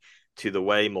Miami. To the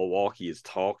way Milwaukee is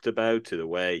talked about, to the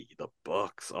way the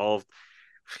Bucks, all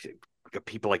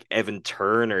people like Evan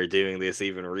Turner doing this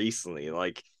even recently,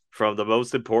 from the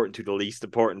most important to the least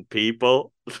important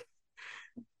people.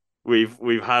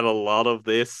 We've had a lot of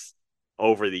this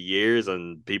over the years,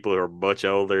 and people who are much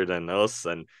older than us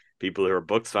and people who are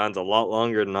Bucks fans a lot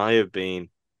longer than I have been,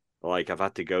 I've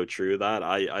had to go through that.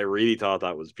 I really thought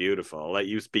that was beautiful. I'll let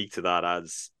you speak to that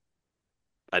as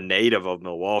a native of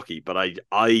Milwaukee, but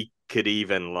I could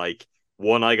even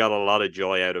one, I got a lot of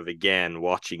joy out of, again,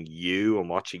 watching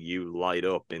you light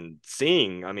up and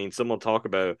seeing, I mean, someone talk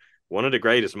about one of the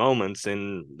greatest moments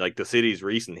in the city's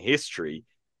recent history,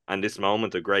 and this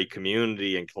moment of great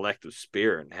community and collective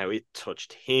spirit, and how it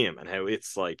touched him, and how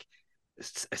it's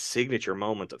a signature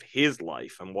moment of his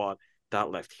life, and what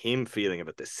that left him feeling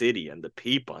about the city and the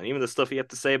people, and even the stuff he had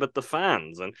to say about the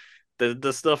fans, and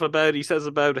the stuff he says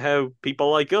about how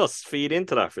people like us feed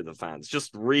into that for the fans.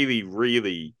 Just really,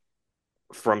 really,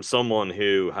 from someone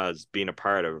who has been a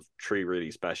part of 3 really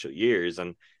special years.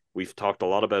 And we've talked a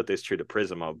lot about this through the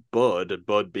prism of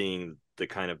Bud being the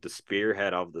kind of the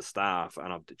spearhead of the staff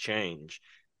and of the change.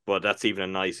 But that's even a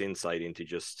nice insight into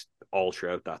just all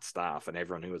throughout that staff and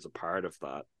everyone who was a part of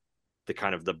that. The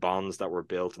kind of the bonds that were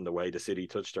built and the way the city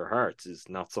touched their hearts is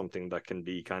not something that can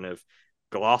be kind of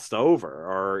glossed over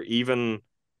or even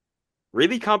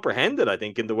really comprehended, I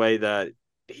think, in the way that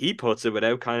he puts it,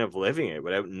 without kind of living it,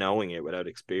 without knowing it, without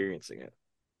experiencing it.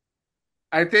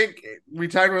 I think we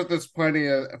talked about this plenty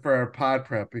for our pod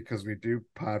prep, because we do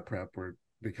pod prep. We're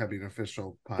becoming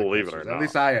official podcasters. Believe it or not. At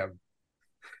least I am.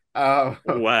 Wow.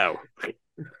 No.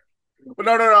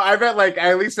 I meant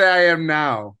at least I am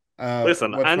now.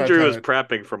 Listen, What's my Andrew is talent?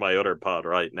 prepping for my other pod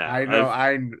right now. I know.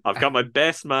 I've got my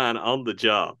best man on the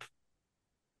job.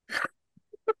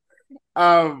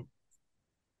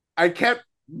 I kept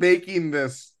making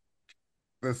this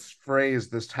phrase,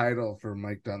 this title for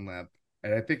Mike Dunlap,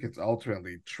 and I think it's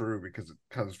ultimately true because it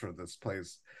comes from this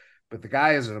place. But the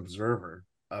guy is an observer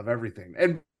of everything,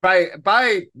 and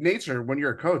by nature, when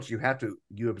you're a coach, you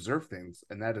observe things,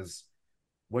 and that is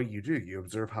what you do. You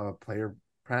observe how a player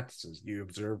practices. You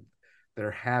observe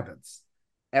their habits,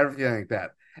 everything like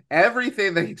that.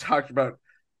 Everything that he talked about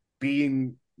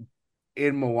being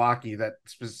in Milwaukee, the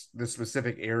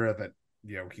specific era that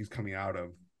he's coming out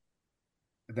of,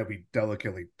 that we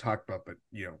delicately talked about, but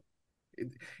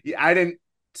I didn't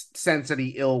sense any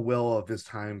ill will of his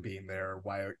time being there.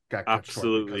 Why it got cut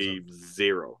short because of Absolutely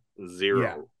zero.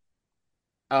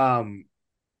 yeah.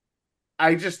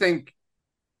 I just think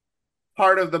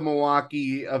part of the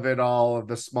Milwaukee of it all, of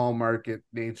the small market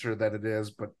nature that it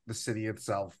is, but the city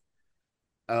itself,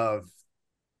 of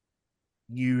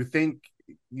you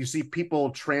see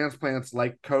people, transplants,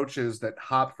 like coaches that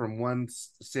hop from one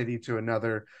city to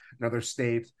another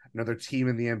state, another team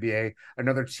in the NBA,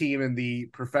 another team in the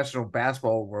professional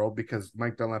basketball world, because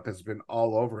Mike Dunlap has been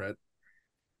all over it.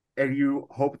 And you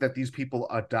hope that these people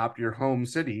adopt your home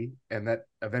city, and that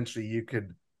eventually you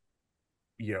could,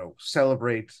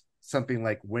 celebrate something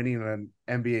like winning an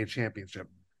NBA championship.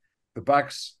 The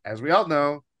Bucks, as we all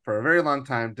know, for a very long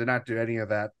time, did not do any of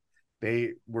that.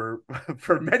 They were,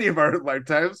 for many of our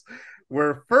lifetimes,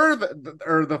 were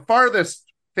the farthest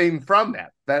thing from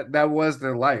that. That was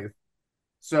their life.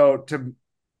 So to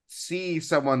see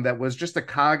someone that was just a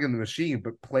cog in the machine,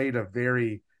 but played a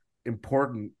very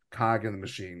important cog in the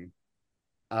machine,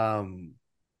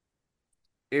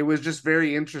 it was just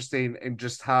very interesting, and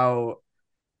just how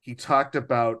he talked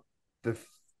about the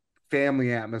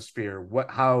family atmosphere,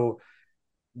 how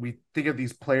we think of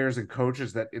these players and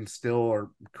coaches that instill or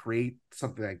create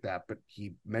something like that. But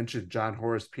he mentioned John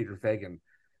Horace, Peter Fagan,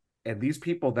 and these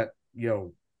people that, we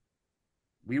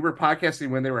were podcasting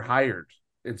when they were hired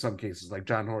in some cases, like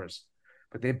John Horace,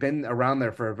 but they've been around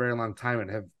there for a very long time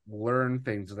and have learned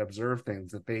things and observed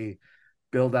things that they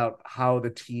build out, how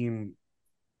the team,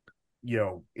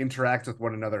 interacts with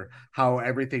one another, how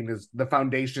everything is, the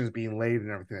foundation is being laid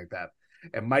and everything like that.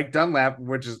 And Mike Dunlap,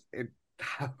 which is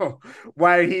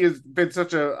why he has been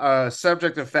such a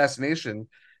subject of fascination,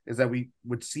 is that we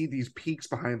would see these peaks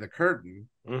behind the curtain,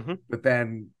 but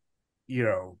then,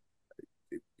 is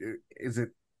it?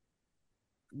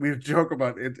 We joke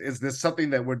about it. Is this something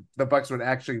that the Bucks would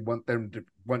actually want to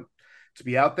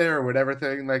be out there, or whatever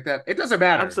thing like that? It doesn't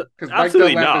matter, because Mike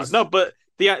absolutely Dunlap not. is No, but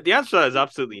the answer to that is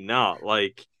absolutely not.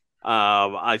 Like,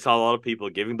 I saw a lot of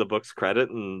people giving the Bucks credit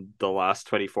in the last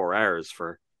 24 hours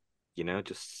for,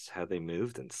 just how they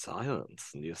moved in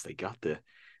silence, and just they got the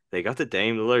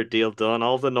Dame Lillard deal done.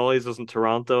 All the noise was in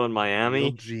Toronto and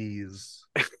Miami. Jeez.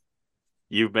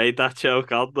 You made that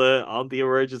joke on the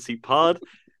emergency pod,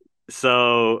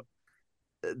 so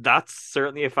that's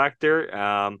certainly a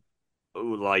factor.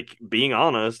 Like, being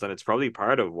honest, and it's probably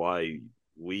part of why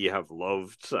we have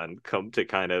loved and come to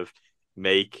kind of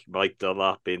make Mike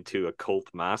Dunlap into a cult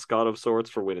mascot of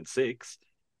sorts for winning six,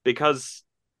 because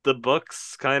the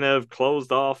Bucks kind of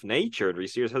closed off nature in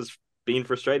recent years has been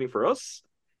frustrating for us.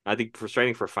 I think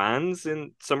frustrating for fans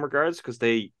in some regards, because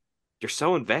they're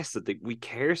so invested, that we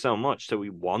care so much that we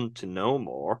want to know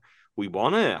more. We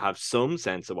want to have some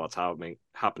sense of what's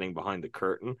happening behind the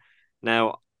curtain.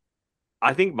 Now,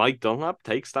 I think Mike Dunlap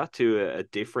takes that to a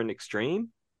different extreme.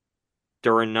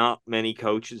 There are not many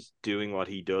coaches doing what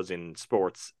he does in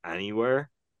sports anywhere,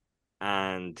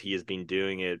 and he has been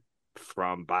doing it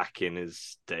from back in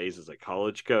his days as a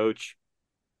college coach.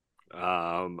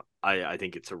 I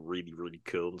think it's a really, really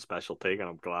cool and special thing, and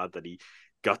I'm glad that he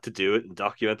got to do it and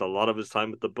document a lot of his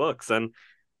time with the Bucks. And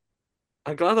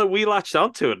I'm glad that we latched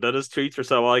onto it, that his tweets were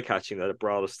so eye-catching that it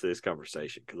brought us to this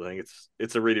conversation, because I think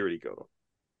it's a really, really good one.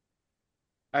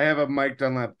 I have a Mike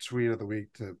Dunlap tweet of the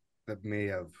week that may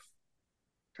have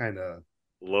kind of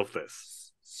love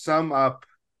this. Sum up.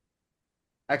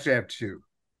 Actually, I have two.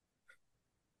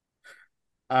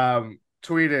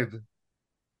 Tweeted.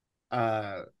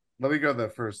 Let me go the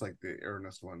first, like the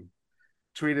earnest one.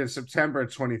 Tweeted September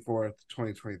 24th,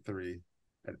 2023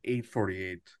 at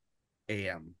 8:48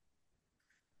 a.m.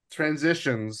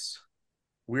 Transitions.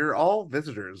 We're all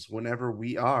visitors whenever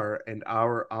we are, and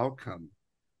our outcome,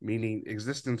 meaning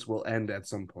existence, will end at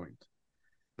some point.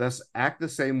 Thus, act the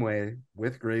same way,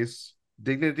 with grace,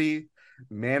 dignity,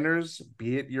 manners,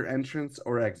 be it your entrance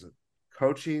or exit,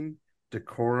 coaching,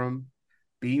 decorum,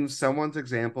 being someone's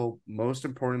example, most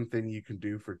important thing you can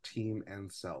do for team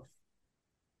and self.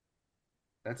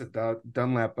 That's a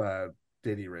Dunlap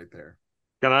ditty right there.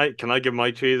 Can I give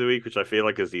my tweet of the week, which I feel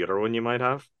like is the other one you might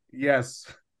have? Yes.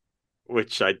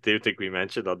 Which I do think we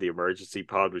mentioned on the emergency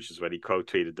pod, which is when he quote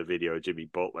tweeted the video of Jimmy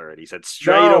Butler, and he said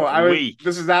straight No, up weak.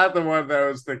 This is not the one that I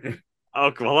was thinking.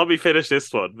 Okay, well, let me finish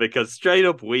this one because straight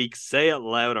up weak, say it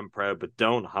loud and proud, but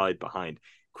don't hide behind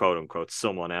quote unquote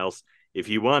someone else. If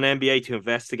you want NBA to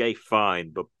investigate,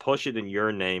 fine, but push it in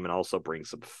your name and also bring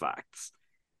some facts.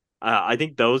 I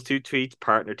think those two tweets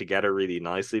partner together really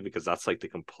nicely because that's like the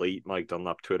complete Mike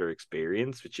Dunlap Twitter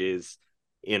experience, which is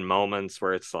in moments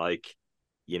where it's like,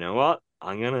 you know what?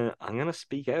 I'm gonna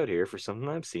speak out here for something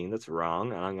I've seen that's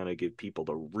wrong, and I'm gonna give people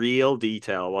the real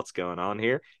detail of what's going on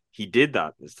here. He did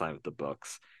that this time with the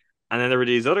Bucks. And then there were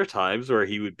these other times where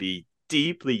he would be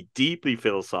deeply, deeply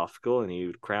philosophical and he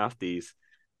would craft these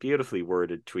beautifully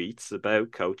worded tweets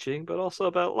about coaching, but also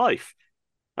about life.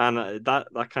 And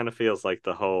that kind of feels like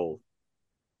the whole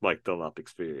Mike Dunlap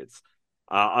experience.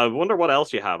 I wonder what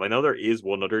else you have. I know there is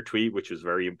one other tweet which was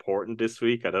very important this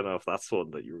week. I don't know if that's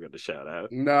one that you were going to shout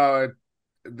out. No,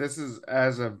 this is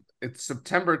it's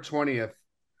September 20th,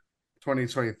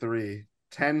 2023,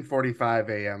 10:45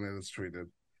 a.m. It was tweeted.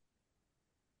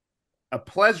 A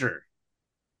pleasure. ...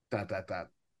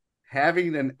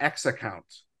 Having an X account.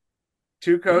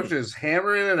 Two coaches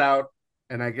hammering it out,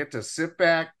 and I get to sit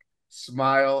back,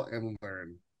 smile, and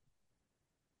learn.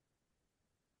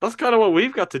 That's kind of what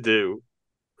we've got to do,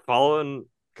 following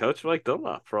Coach Mike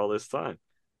Dunlap for all this time.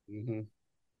 Mm-hmm.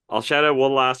 I'll shout out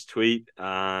one last tweet,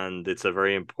 and it's a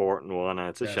very important one. And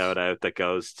it's a shout out that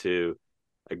goes to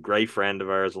a great friend of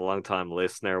ours, a longtime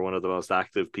listener, one of the most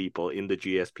active people in the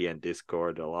GSPN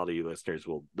Discord. A lot of you listeners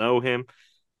will know him.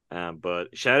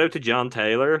 But shout out to John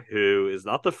Taylor, who is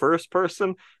not the first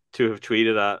person to have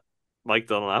tweeted at Mike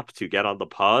Dunlap to get on the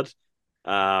pod.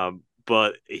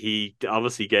 But he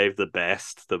obviously gave the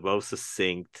best, the most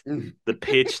succinct, the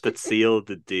pitch that sealed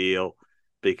the deal,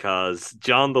 because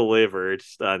John delivered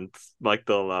and Mike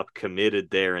Dunlap committed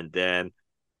there and then.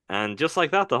 And just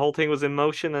like that, the whole thing was in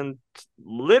motion. And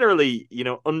literally,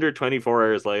 under 24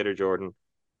 hours later, Jordan,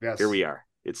 yes, here we are.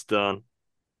 It's done.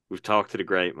 We've talked to the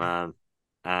great man,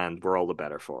 and we're all the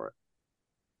better for it.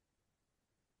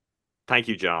 Thank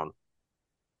you, John.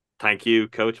 Thank you,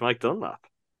 Coach Mike Dunlap.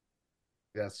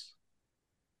 Yes.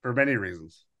 For many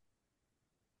reasons.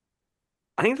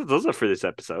 I think that does it for this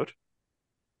episode.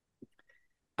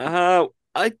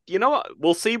 You know what?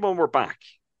 We'll see when we're back.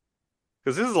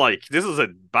 Because this is a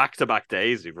back-to-back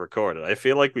days we've recorded. I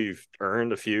feel like we've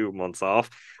earned a few months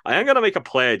off. I am going to make a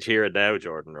pledge here and now,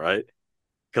 Jordan, right?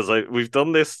 Because we've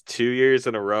done this 2 years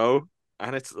in a row,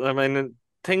 and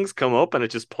things come up and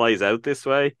it just plays out this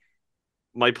way.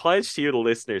 My pledge to you, the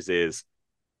listeners, is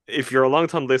if you're a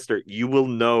long-time listener, you will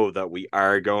know that we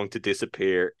are going to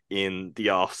disappear in the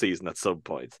off-season at some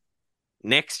point.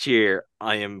 Next year,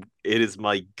 it is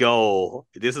my goal.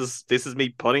 This is me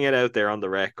putting it out there on the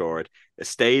record, a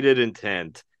stated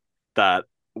intent that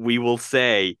we will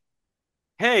say,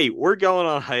 hey, we're going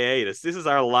on hiatus. This is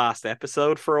our last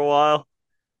episode for a while.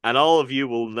 And all of you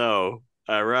will know,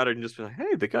 rather than just be like,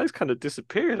 hey, the guy's kind of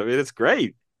disappeared. I mean, it's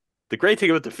great. The great thing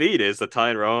about the feed is that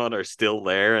Ty and Rowan are still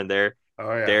there, and they're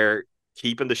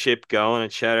keeping the ship going.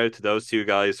 And shout out to those two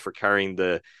guys for carrying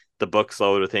the Bucks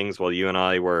load of things while you and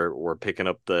I were picking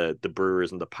up the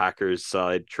Brewers and the Packers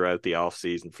side throughout the off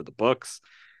season for the Bucks.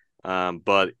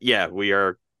 But yeah, we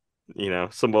are,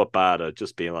 somewhat bad at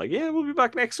just being like, yeah, we'll be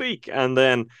back next week, and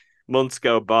then months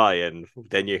go by, and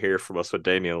then you hear from us when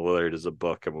Damian Lillard is a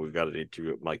Buck, and we've got an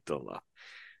interview with Mike Dunlap.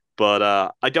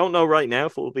 But I don't know right now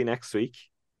if it will be next week.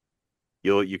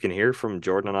 You can hear from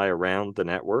Jordan and I around the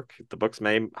network. The Bucks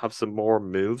may have some more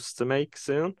moves to make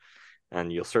soon,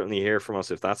 and you'll certainly hear from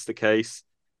us if that's the case.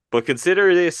 But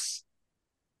consider this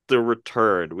the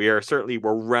return. We're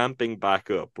ramping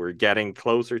back up. We're getting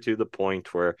closer to the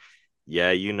point where,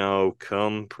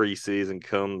 come preseason,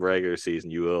 come regular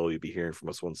season, you'll be hearing from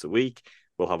us once a week.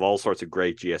 We'll have all sorts of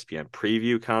great GSPN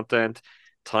preview content.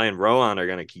 Ty and Rowan are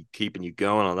going to keep keeping you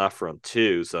going on that front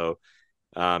too. So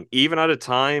even at a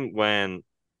time when,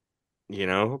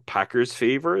 Packers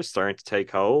fever is starting to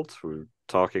take hold, we're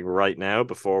talking right now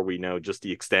before we know just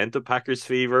the extent of Packers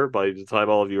fever by the time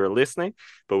all of you are listening,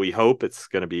 but we hope it's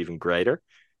going to be even greater.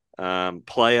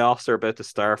 Playoffs are about to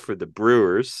start for the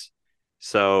Brewers.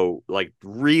 So,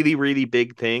 really, really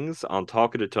big things on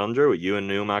Talk of the Tundra with you and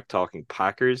Numac talking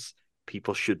Packers.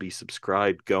 People should be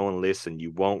subscribed. Go and listen.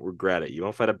 You won't regret it. You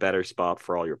won't find a better spot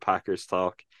for all your Packers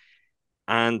talk.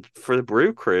 And for the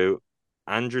Brew Crew,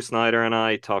 Andrew Snyder and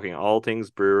I talking all things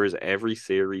Brewers, every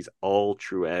series, all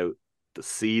throughout the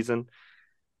season.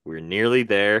 We're nearly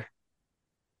there.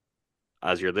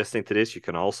 as you're listening to this, you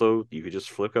could just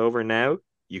flick over now.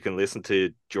 You can listen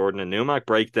to Jordan and Numac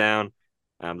break down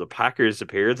the Packers'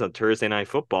 appearance on Thursday Night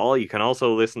Football. You can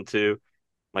also listen to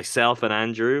myself and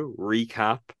Andrew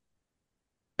recap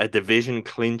a division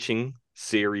clinching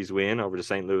series win over the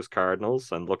St. Louis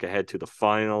Cardinals and look ahead to the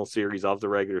final series of the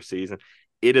regular season.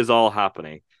 It is all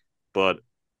happening, but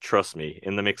trust me,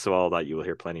 in the mix of all that, you will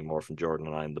hear plenty more from Jordan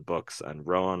and I in the books, and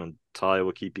Rowan and Ty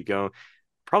will keep you going.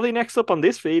 Probably next up on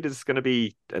this feed is going to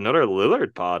be another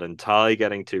Lillard pod and Ty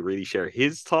getting to really share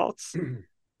his thoughts.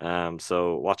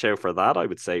 So watch out for that. I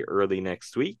would say early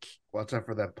next week. Watch out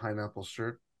for that pineapple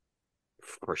shirt.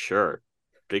 For sure.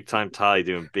 Big time Ty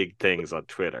doing big things on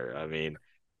Twitter. I mean,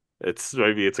 it's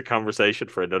a conversation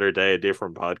for another day, a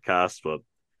different podcast, but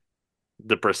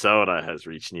the persona has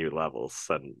reached new levels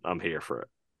and I'm here for it.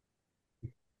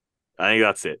 I think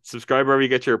that's it. Subscribe wherever you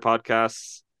get your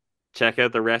podcasts. Check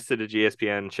out the rest of the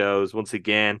GSPN shows. Once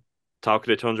again,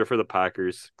 Talking to Tundra for the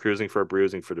Packers, Cruising for a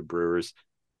Bruising for the Brewers.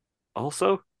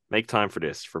 Also, make time for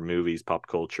this, for movies, pop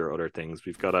culture, other things.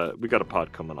 We've got a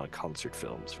pod coming on concert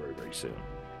films very, very soon.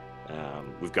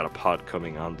 We've got a pod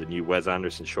coming on the new Wes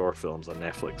Anderson short films on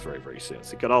Netflix very, very soon.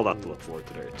 So you got all that to look forward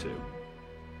to there too.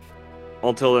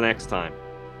 Until the next time,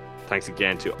 thanks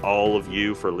again to all of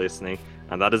you for listening.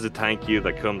 And that is a thank you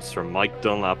that comes from Mike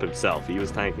Dunlap himself. He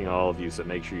was thanking all of you, so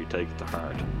make sure you take it to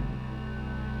heart.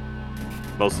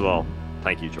 Most of all,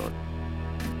 thank you, Jordan.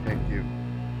 Thank you.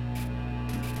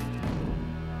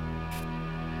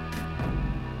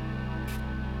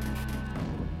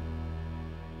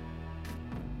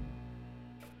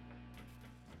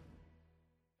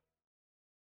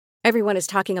 Everyone is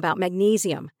talking about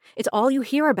magnesium. It's all you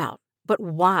hear about. But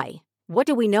why? What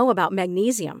do we know about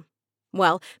magnesium?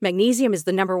 Well, magnesium is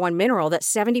the number one mineral that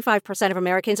 75% of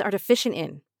Americans are deficient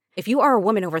in. If you are a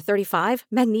woman over 35,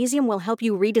 magnesium will help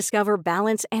you rediscover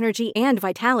balance, energy, and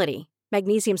vitality.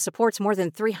 Magnesium supports more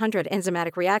than 300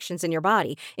 enzymatic reactions in your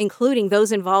body, including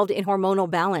those involved in hormonal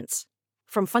balance.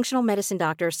 From functional medicine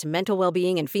doctors to mental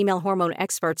well-being and female hormone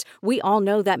experts, we all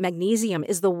know that magnesium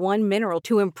is the one mineral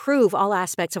to improve all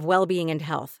aspects of well-being and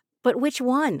health. But which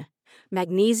one?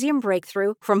 Magnesium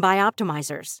Breakthrough from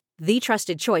Bioptimizers, the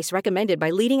trusted choice recommended by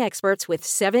leading experts with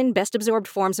 7 best-absorbed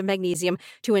forms of magnesium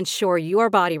to ensure your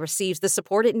body receives the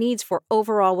support it needs for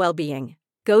overall well-being.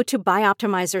 Go to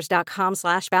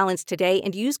bioptimizers.com/balance today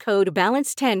and use code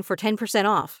BALANCE10 for 10%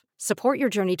 off. Support your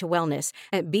journey to wellness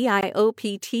at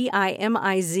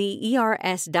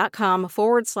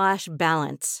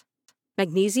bioptimizers.com/balance.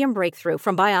 Magnesium Breakthrough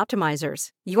from Bioptimizers,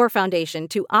 your foundation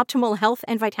to optimal health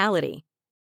and vitality.